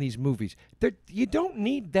sex in these movies. You don't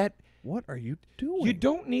need that. What are you doing? You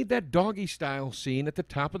don't need that doggy style scene at the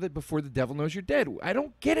top of it before the devil knows you're dead. I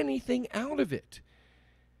don't get anything out of it.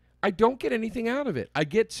 I don't get anything out of it. I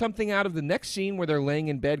get something out of the next scene where they're laying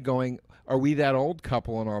in bed going, are we that old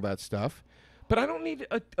couple and all that stuff? But I don't need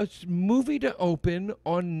a movie to open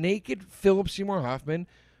on naked Philip Seymour Hoffman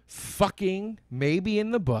fucking, maybe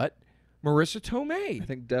in the butt, Marissa Tomei. I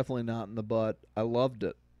think definitely not in the butt. I loved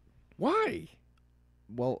it. Why?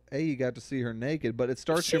 Well, you got to see her naked, but it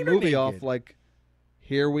starts Seen your her movie off naked. like,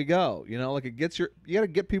 here we go. You know, like it gets you got to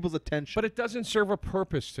get people's attention. But it doesn't serve a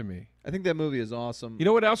purpose to me. I think that movie is awesome. You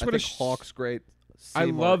know what else I would think have... Hawk's great. I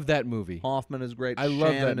Seymour love that movie. Hoffman is great. I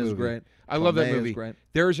love Shannon that movie. is great. I love that Tomei is movie. great.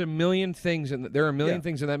 There's a million things, and there are a million Yeah.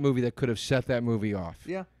 things in that movie that could have set that movie off.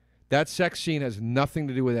 Yeah. That sex scene has nothing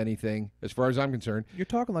to do with anything, as far as I'm concerned. You're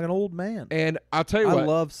talking like an old man. And I'll tell you I what.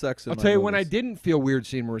 love sex in I'll my tell you when I movies. didn't feel weird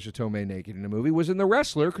seeing Marissa Tomei naked in a movie was in The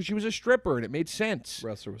Wrestler, because she was a stripper and it made sense.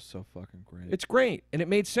 Wrestler was so fucking great. It's great and it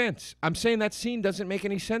made sense. I'm saying that scene doesn't make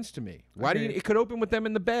any sense to me. Why do you? Okay. It could open with them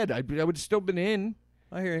in the bed. I would have still been in.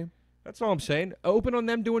 I hear you. That's all I'm saying. Open on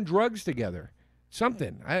them doing drugs together.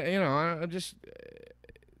 Something. I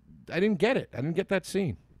didn't get it. I didn't get that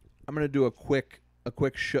scene. I'm gonna do a quick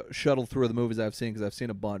shuttle through of the movies I've seen because I've seen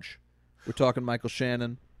a bunch. We're talking Michael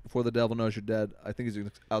Shannon, Before the Devil Knows You're Dead. I think he's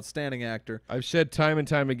an outstanding actor. I've said time and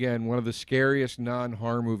time again, one of the scariest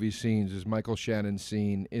non-horror movie scenes is Michael Shannon's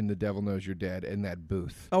scene in The Devil Knows You're Dead in that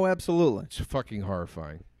booth. Oh, absolutely. It's fucking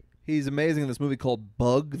horrifying. He's amazing in this movie called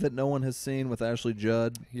Bug that no one has seen with Ashley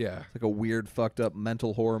Judd. Yeah. It's like a weird, fucked up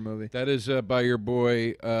mental horror movie. That is by your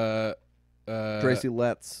boy... Tracy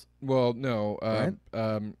Letts. Well, no. Right?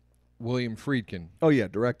 William Friedkin. Oh, yeah,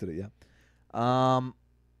 directed it, yeah.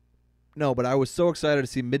 No, but I was so excited to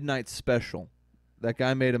see Midnight Special. That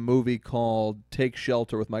guy made a movie called Take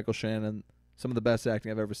Shelter with Michael Shannon. Some of the best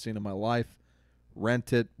acting I've ever seen in my life.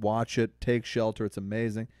 Rent it, watch it, Take Shelter. It's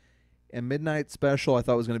amazing. And Midnight Special I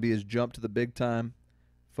thought was going to be his jump to the big time.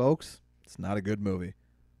 Folks, it's not a good movie.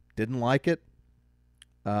 Didn't like it.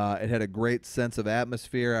 It had a great sense of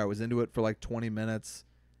atmosphere. I was into it for like 20 minutes.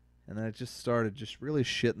 And then it just started just really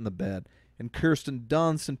shit in the bed. And Kirsten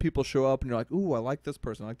Dunst and people show up and you're like, ooh, I like this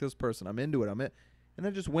person. I like this person. I'm into it. And then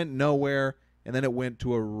it just went nowhere. And then it went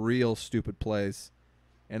to a real stupid place.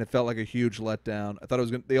 And it felt like a huge letdown. I thought it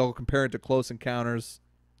was going to, they all compare it to Close Encounters.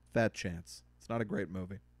 Fat chance. It's not a great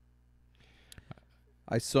movie.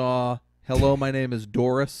 I saw Hello, My Name is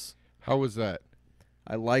Doris. How was that?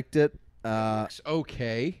 I liked it. It's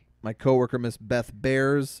okay. My coworker, Miss Beth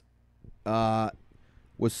Bears,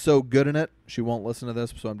 was so good in it. She won't listen to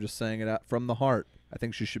this, so I'm just saying it out from the heart. I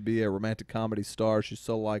think she should be a romantic comedy star. She's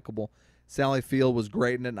so likable. Sally Field was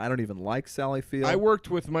great in it, and I don't even like Sally Field. I worked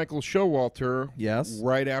with Michael Showalter Yes.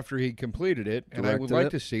 right after he completed it, and I would Directed like it.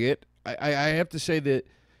 to see it. I have to say that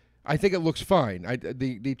I think it looks fine.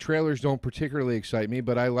 The trailers don't particularly excite me,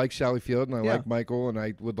 but I like Sally Field, and I Yeah. like Michael, and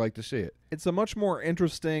I would like to see it. It's a much more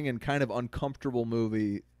interesting and kind of uncomfortable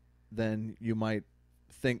movie than you might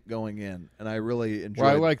think going in, and I really enjoyed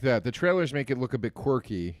Well, I like that. The trailers make it look a bit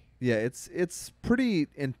quirky. Yeah, it's pretty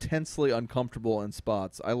intensely uncomfortable in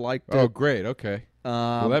spots. I liked Oh, it. great. Okay.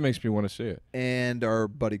 Well, that makes me want to see it. And our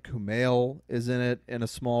buddy Kumail is in it in a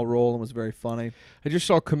small role and was very funny. I just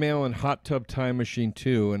saw Kumail in Hot Tub Time Machine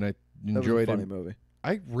 2, and I That was enjoyed a funny it. movie.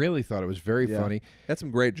 I really thought it was very Yeah. funny. Had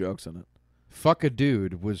some great jokes in it. Fuck a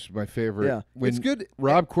Dude was my favorite. Yeah, When it's good.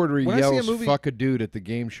 Rob Corddry When I see a yells movie- "fuck a dude" at the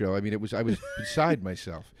game show. I mean, I was beside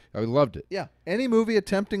myself. I loved it. Yeah, any movie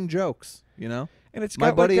attempting jokes, you know. And it's My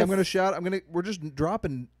got buddy, like I'm going to shout. We're just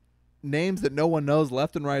dropping names that no one knows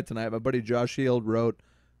left and right tonight. My buddy Josh Shield wrote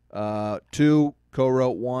 2,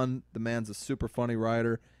 co-wrote 1. The man's a super funny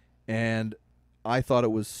writer, and I thought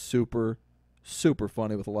it was super, super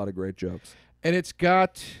funny with a lot of great jokes. and it's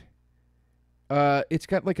got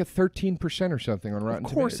like a 13% or something on Rotten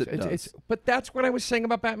Of course Tomatoes. it does. But that's what I was saying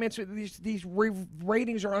about Batman. So these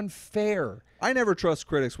ratings are unfair. I never trust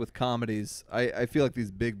critics with comedies. I feel like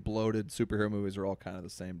these big bloated superhero movies are all kind of the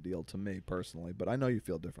same deal to me personally, but I know you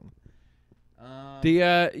feel differently.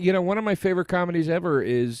 One of my favorite comedies ever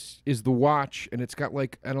is The Watch, and it's got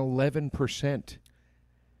like an 11%.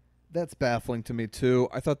 That's baffling to me too.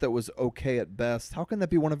 I thought that was okay at best. How can that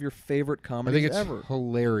be one of your favorite I comedies think it's ever?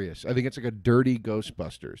 hilarious. I think it's like a dirty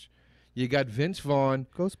Ghostbusters. You got Vince Vaughn.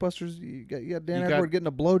 Ghostbusters, you got Dan You got- Aykroyd getting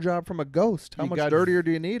a blowjob from a ghost. How You much got- dirtier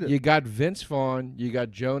do you need it? You got Vince Vaughn. You got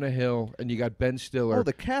Jonah Hill, and you got Ben Stiller. Oh,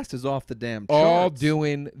 the cast is off the damn all charts.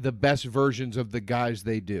 doing the best versions of the guys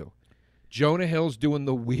they do. Jonah Hill's doing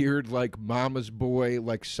the weird, like Mama's Boy,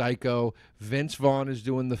 like Psycho. Vince Vaughn is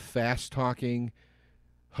doing the fast talking.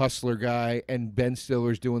 hustler guy, and Ben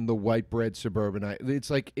Stiller's doing the white bread suburbanite. It's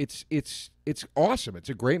like it's awesome. It's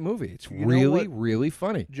a great movie. It's really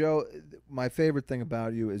funny. Joe, my favorite thing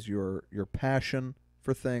about you is your passion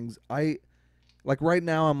for things. Like right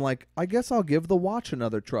now, I'm like, I guess I'll give The Watch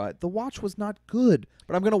another try. The Watch was not good,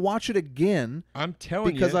 but I'm going to watch it again. I'm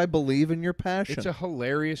telling you. Because I believe in your passion. It's a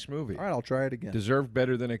hilarious movie. All right, I'll try it again. Deserved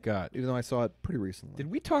better than it got. Even though I saw it pretty recently. Did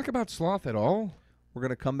we talk about Sloth at all? We're going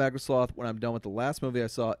to come back to Sloth when I'm done with the last movie I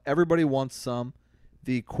saw. Everybody Wants Some,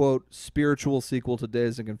 the, quote, spiritual sequel to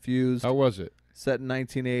Dazed and Confused. How was it? Set in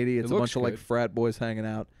 1980. It's a bunch of like frat boys hanging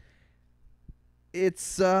out.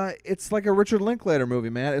 It's like a Richard Linklater movie,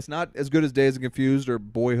 man. It's not as good as Dazed and Confused or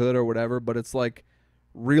Boyhood or whatever, but it's like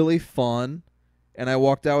really fun. And I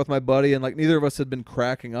walked out with my buddy, and like neither of us had been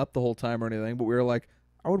cracking up the whole time or anything, but we were like,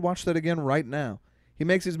 I would watch that again right now. He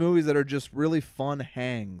makes these movies that are just really fun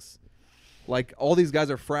hangs. Like all these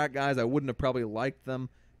guys are frat guys. I wouldn't have probably liked them,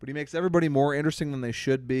 but he makes everybody more interesting than they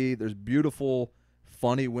should be. There's beautiful,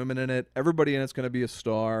 funny women in it. Everybody in it's going to be a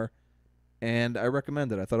star. And I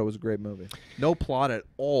recommend it. I thought it was a great movie. No plot at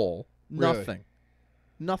all. Really?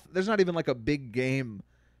 Nothing. There's not even like a big game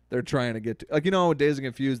they're trying to get to. Like, you know, Dazed and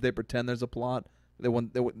Confused, they pretend there's a plot. They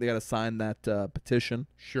got to sign that petition.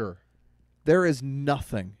 Sure. There is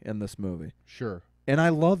nothing in this movie. Sure. And I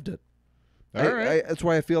loved it. All right. That's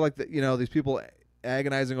why I feel like that. You know, these people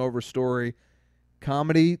agonizing over story,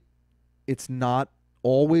 comedy. It's not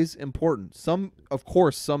always important. Of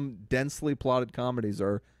course, some densely plotted comedies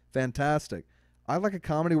are fantastic. I like a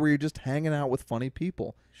comedy where you're just hanging out with funny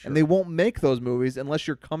people. Sure. And they won't make those movies unless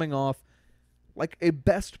you're coming off like a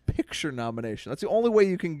Best Picture nomination. That's the only way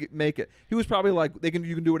you can make it. He was probably like, you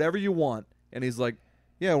can do whatever you want. And he's like,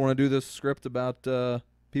 yeah, I want to do this script about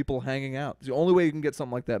people hanging out. It's the only way you can get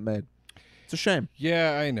something like that made. It's a shame.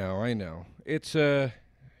 Yeah, I know. It's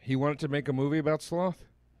he wanted to make a movie about Sloth.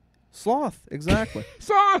 Sloth, exactly.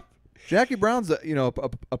 Sloth. Jackie Brown's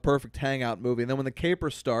a perfect hangout movie, and then when the caper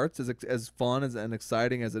starts, as fun and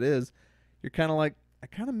exciting as it is, you're kind of like, I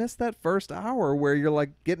kind of missed that first hour where you're like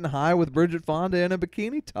getting high with Bridget Fonda in a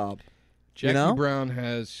bikini top. Jackie Brown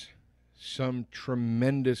has some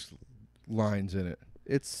tremendous lines in it.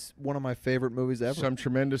 It's one of my favorite movies ever. Some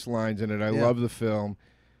tremendous lines in it. I love the film.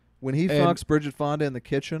 When he fucks Bridget Fonda in the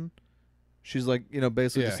kitchen, she's like,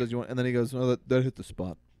 basically just says you want, and then he goes, "No, that hit the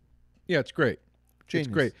spot." Yeah, it's great. Genius.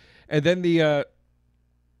 It's great. And then the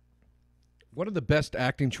one of the best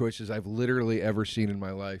acting choices I've literally ever seen in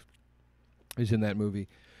my life is in that movie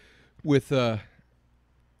with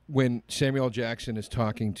when Samuel L. Jackson is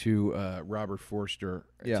talking to Robert Forster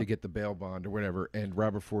to get the bail bond or whatever, and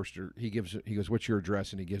Robert Forster he goes, "What's your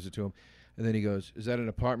address?" and he gives it to him, and then he goes, "Is that an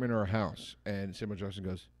apartment or a house?" And Samuel L. Jackson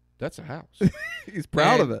goes, "That's a house." He's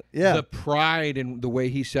proud of it. Yeah. The pride in the way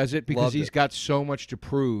he says it, because he's got so much to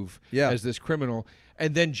prove as this criminal.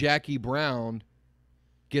 And then Jackie Brown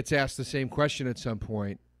gets asked the same question at some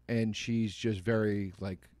point, and she's just very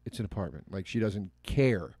like, it's an apartment. Like, she doesn't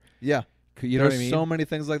care. Yeah. You know what I mean? There's so many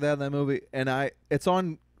things like that in that movie. And it's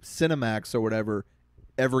on Cinemax or whatever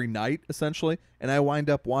every night, essentially. And I wind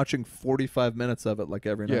up watching 45 minutes of it like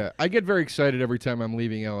every night. Yeah. I get very excited every time I'm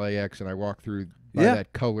leaving LAX and I walk through by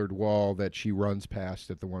that colored wall that she runs past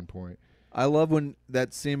at the one point. I love when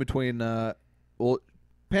that scene between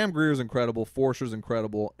Pam Grier's incredible, Forster's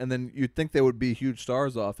incredible, and then you'd think they would be huge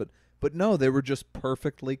stars off it, but no, they were just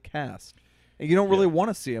perfectly cast. And you don't really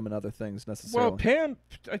want to see them in other things necessarily. Well, Pam,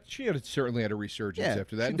 she certainly had a resurgence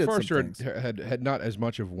after that. And Forster had not as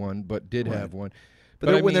much of one, but did have one.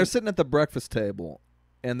 But when they're sitting at the breakfast table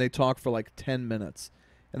and they talk for like 10 minutes,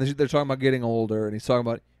 and they're talking about getting older, and he's talking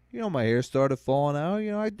about, my hair started falling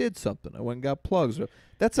out. I did something. I went and got plugs.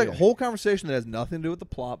 That's like a whole conversation that has nothing to do with the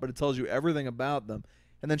plot, but it tells you everything about them.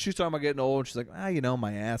 And then she's talking about getting old, and she's like,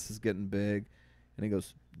 my ass is getting big. And he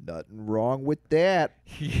goes, nothing wrong with that.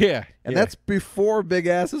 Yeah. And that's before big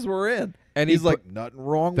asses were in. And he's like, nothing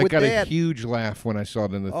wrong with that. That got a huge laugh when I saw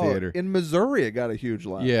it in the theater. In Missouri, it got a huge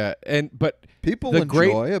laugh. Yeah. But people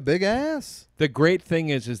enjoy a big ass. The great thing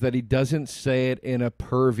is that he doesn't say it in a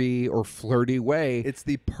pervy or flirty way. It's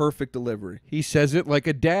the perfect delivery. He says it like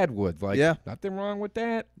a dad would. Like, nothing wrong with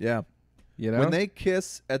that. Yeah. When they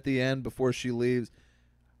kiss at the end before she leaves,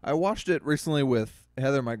 I watched it recently with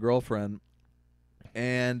Heather, my girlfriend,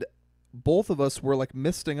 and both of us were like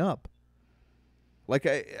misting up. Like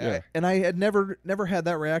I had never had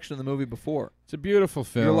that reaction in the movie before. It's a beautiful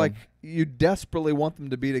film. You're like, you desperately want them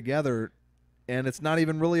to be together, and it's not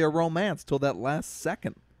even really a romance till that last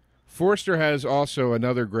second. Forster has also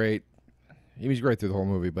another great. He was great through the whole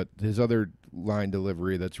movie, but his other line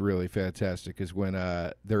delivery that's really fantastic is when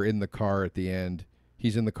they're in the car at the end.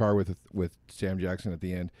 he's in the car with Sam Jackson at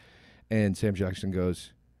the end, and Sam Jackson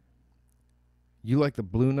goes, "You like the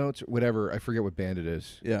Blue Notes, whatever? I forget what band it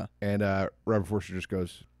is." Yeah. And Robert Forster just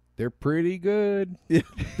goes, "They're pretty good." Yeah.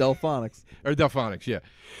 Delphonics. Or Delphonics, yeah.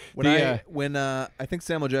 When I think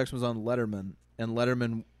Samuel Jackson was on Letterman, and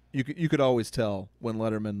Letterman, you could always tell when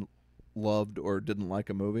Letterman loved or didn't like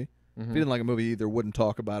a movie. If he didn't like a movie, he either wouldn't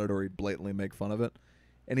talk about it or he'd blatantly make fun of it.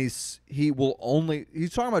 And he's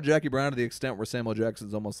talking about Jackie Brown to the extent where Samuel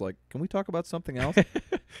Jackson's almost like, can we talk about something else?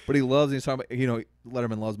 But he's talking about,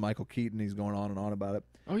 Letterman loves Michael Keaton. He's going on and on about it.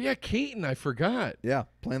 Oh, yeah, Keaton, I forgot. Yeah,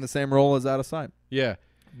 playing the same role as Out of Sight. Yeah.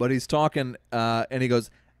 But he's talking, and he goes,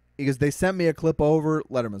 they sent me a clip over.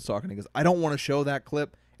 Letterman's talking. He goes, I don't want to show that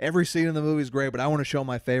clip. Every scene in the movie is great, but I want to show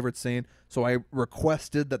my favorite scene. So I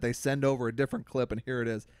requested that they send over a different clip, and here it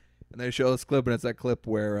is. And they show this clip, and it's that clip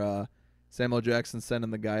where Samuel Jackson's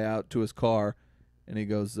sending the guy out to his car, and he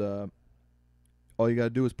goes, all you got to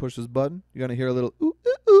do is push this button. You're going to hear a little ooh,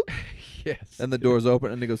 ooh, ooh. Yes. And the door's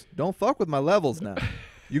open, and he goes, don't fuck with my levels now.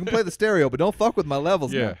 You can play the stereo, but don't fuck with my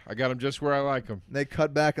levels now. Yeah, I got them just where I like them. And they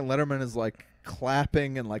cut back, and Letterman is like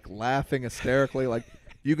clapping and like laughing hysterically. Like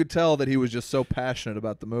you could tell that he was just so passionate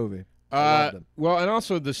about the movie. I loved it. Well, and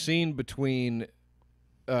also the scene between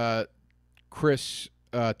Chris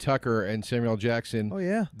Tucker and Samuel Jackson. Oh,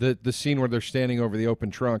 yeah. The scene where they're standing over the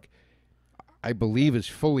open trunk, I believe, is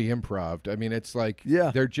fully improv. I mean, it's like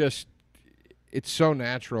they're just, it's so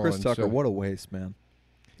natural. Chris and Tucker, so, what a waste, man.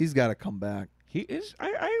 He's got to come back. He is.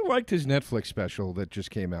 I liked his Netflix special that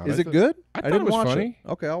just came out. Is it good? I thought didn't it was watch funny. It.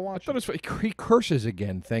 Okay, I'll watch I thought it was funny. He curses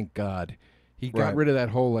again, thank God. He got rid of that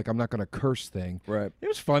whole, like, I'm not going to curse thing. Right. It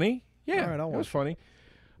was funny. Yeah, all right, it was funny.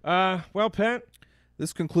 Well, Pat.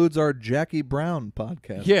 This concludes our Jackie Brown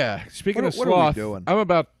podcast. Yeah. Speaking of Sloth, what are we doing?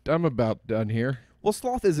 I'm about done here. Well,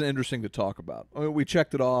 Sloth isn't interesting to talk about. I mean, we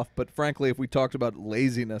checked it off, but frankly, if we talked about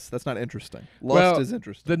laziness, that's not interesting. Lust is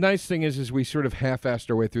interesting. The nice thing is we sort of half-assed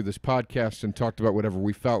our way through this podcast and talked about whatever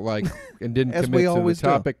we felt like and didn't commit to the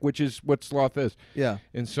topic, which is what Sloth is. Yeah.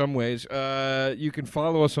 In some ways. You can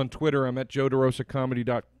follow us on Twitter. I'm at Joe DeRosa Comedy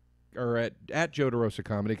or at Joe DeRosa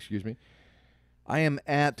Comedy, excuse me. I am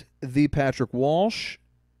at the Patrick Walsh.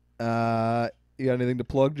 You got anything to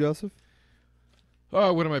plug, Joseph?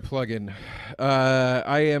 Oh, what am I plugging?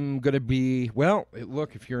 I am going to be, well,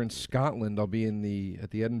 look, if you're in Scotland, I'll be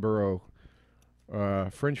at the Edinburgh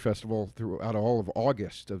Fringe Festival throughout all of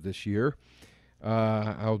August of this year.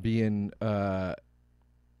 I'll be in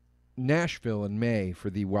Nashville in May for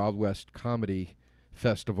the Wild West Comedy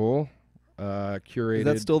Festival. Curated. Is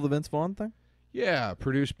that still the Vince Vaughn thing? Yeah,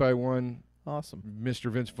 produced by one awesome Mr.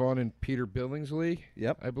 Vince Vaughn and Peter Billingsley.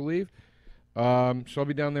 Yep, I believe. So I'll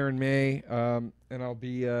be down there in May, and I'll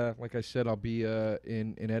be, like I said, I'll be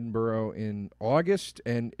in Edinburgh in August.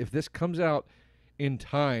 And if this comes out in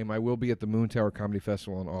time, I will be at the Moon Tower Comedy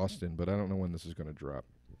Festival in Austin, but I don't know when this is going to drop.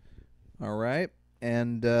 All right.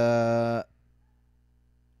 And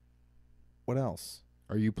what else?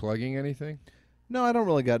 Are you plugging anything? No, I don't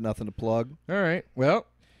really got nothing to plug. All right. Well,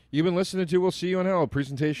 you've been listening to We'll See You in Hell, a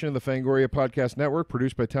presentation of the Fangoria Podcast Network,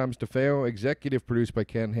 produced by Thomas DeFeo, executive produced by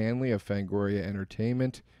Ken Hanley of Fangoria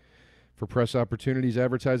Entertainment. For press opportunities,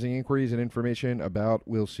 advertising inquiries, and information about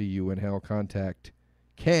We'll See You in Hell, contact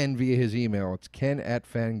Ken via his email. It's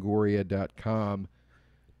ken@fangoria.com.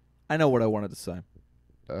 I know what I wanted to say.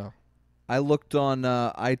 Oh. I looked on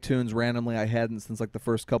iTunes randomly. I hadn't since like the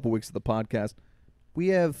first couple weeks of the podcast. We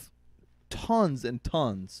have tons and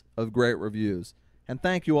tons of great reviews. And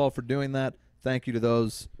thank you all for doing that. Thank you to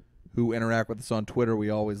those who interact with us on Twitter. We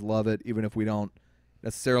always love it. Even if we don't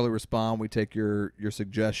necessarily respond, we take your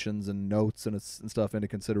suggestions and notes and stuff into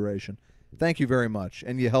consideration. Thank you very much.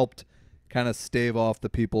 And you helped kind of stave off the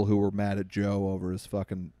people who were mad at Joe over his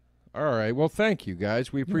fucking... All right. Well, thank you,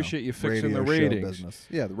 guys. We appreciate you fixing the radio show ratings. business.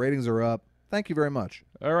 Yeah, the ratings are up. Thank you very much.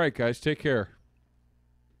 All right, guys. Take care.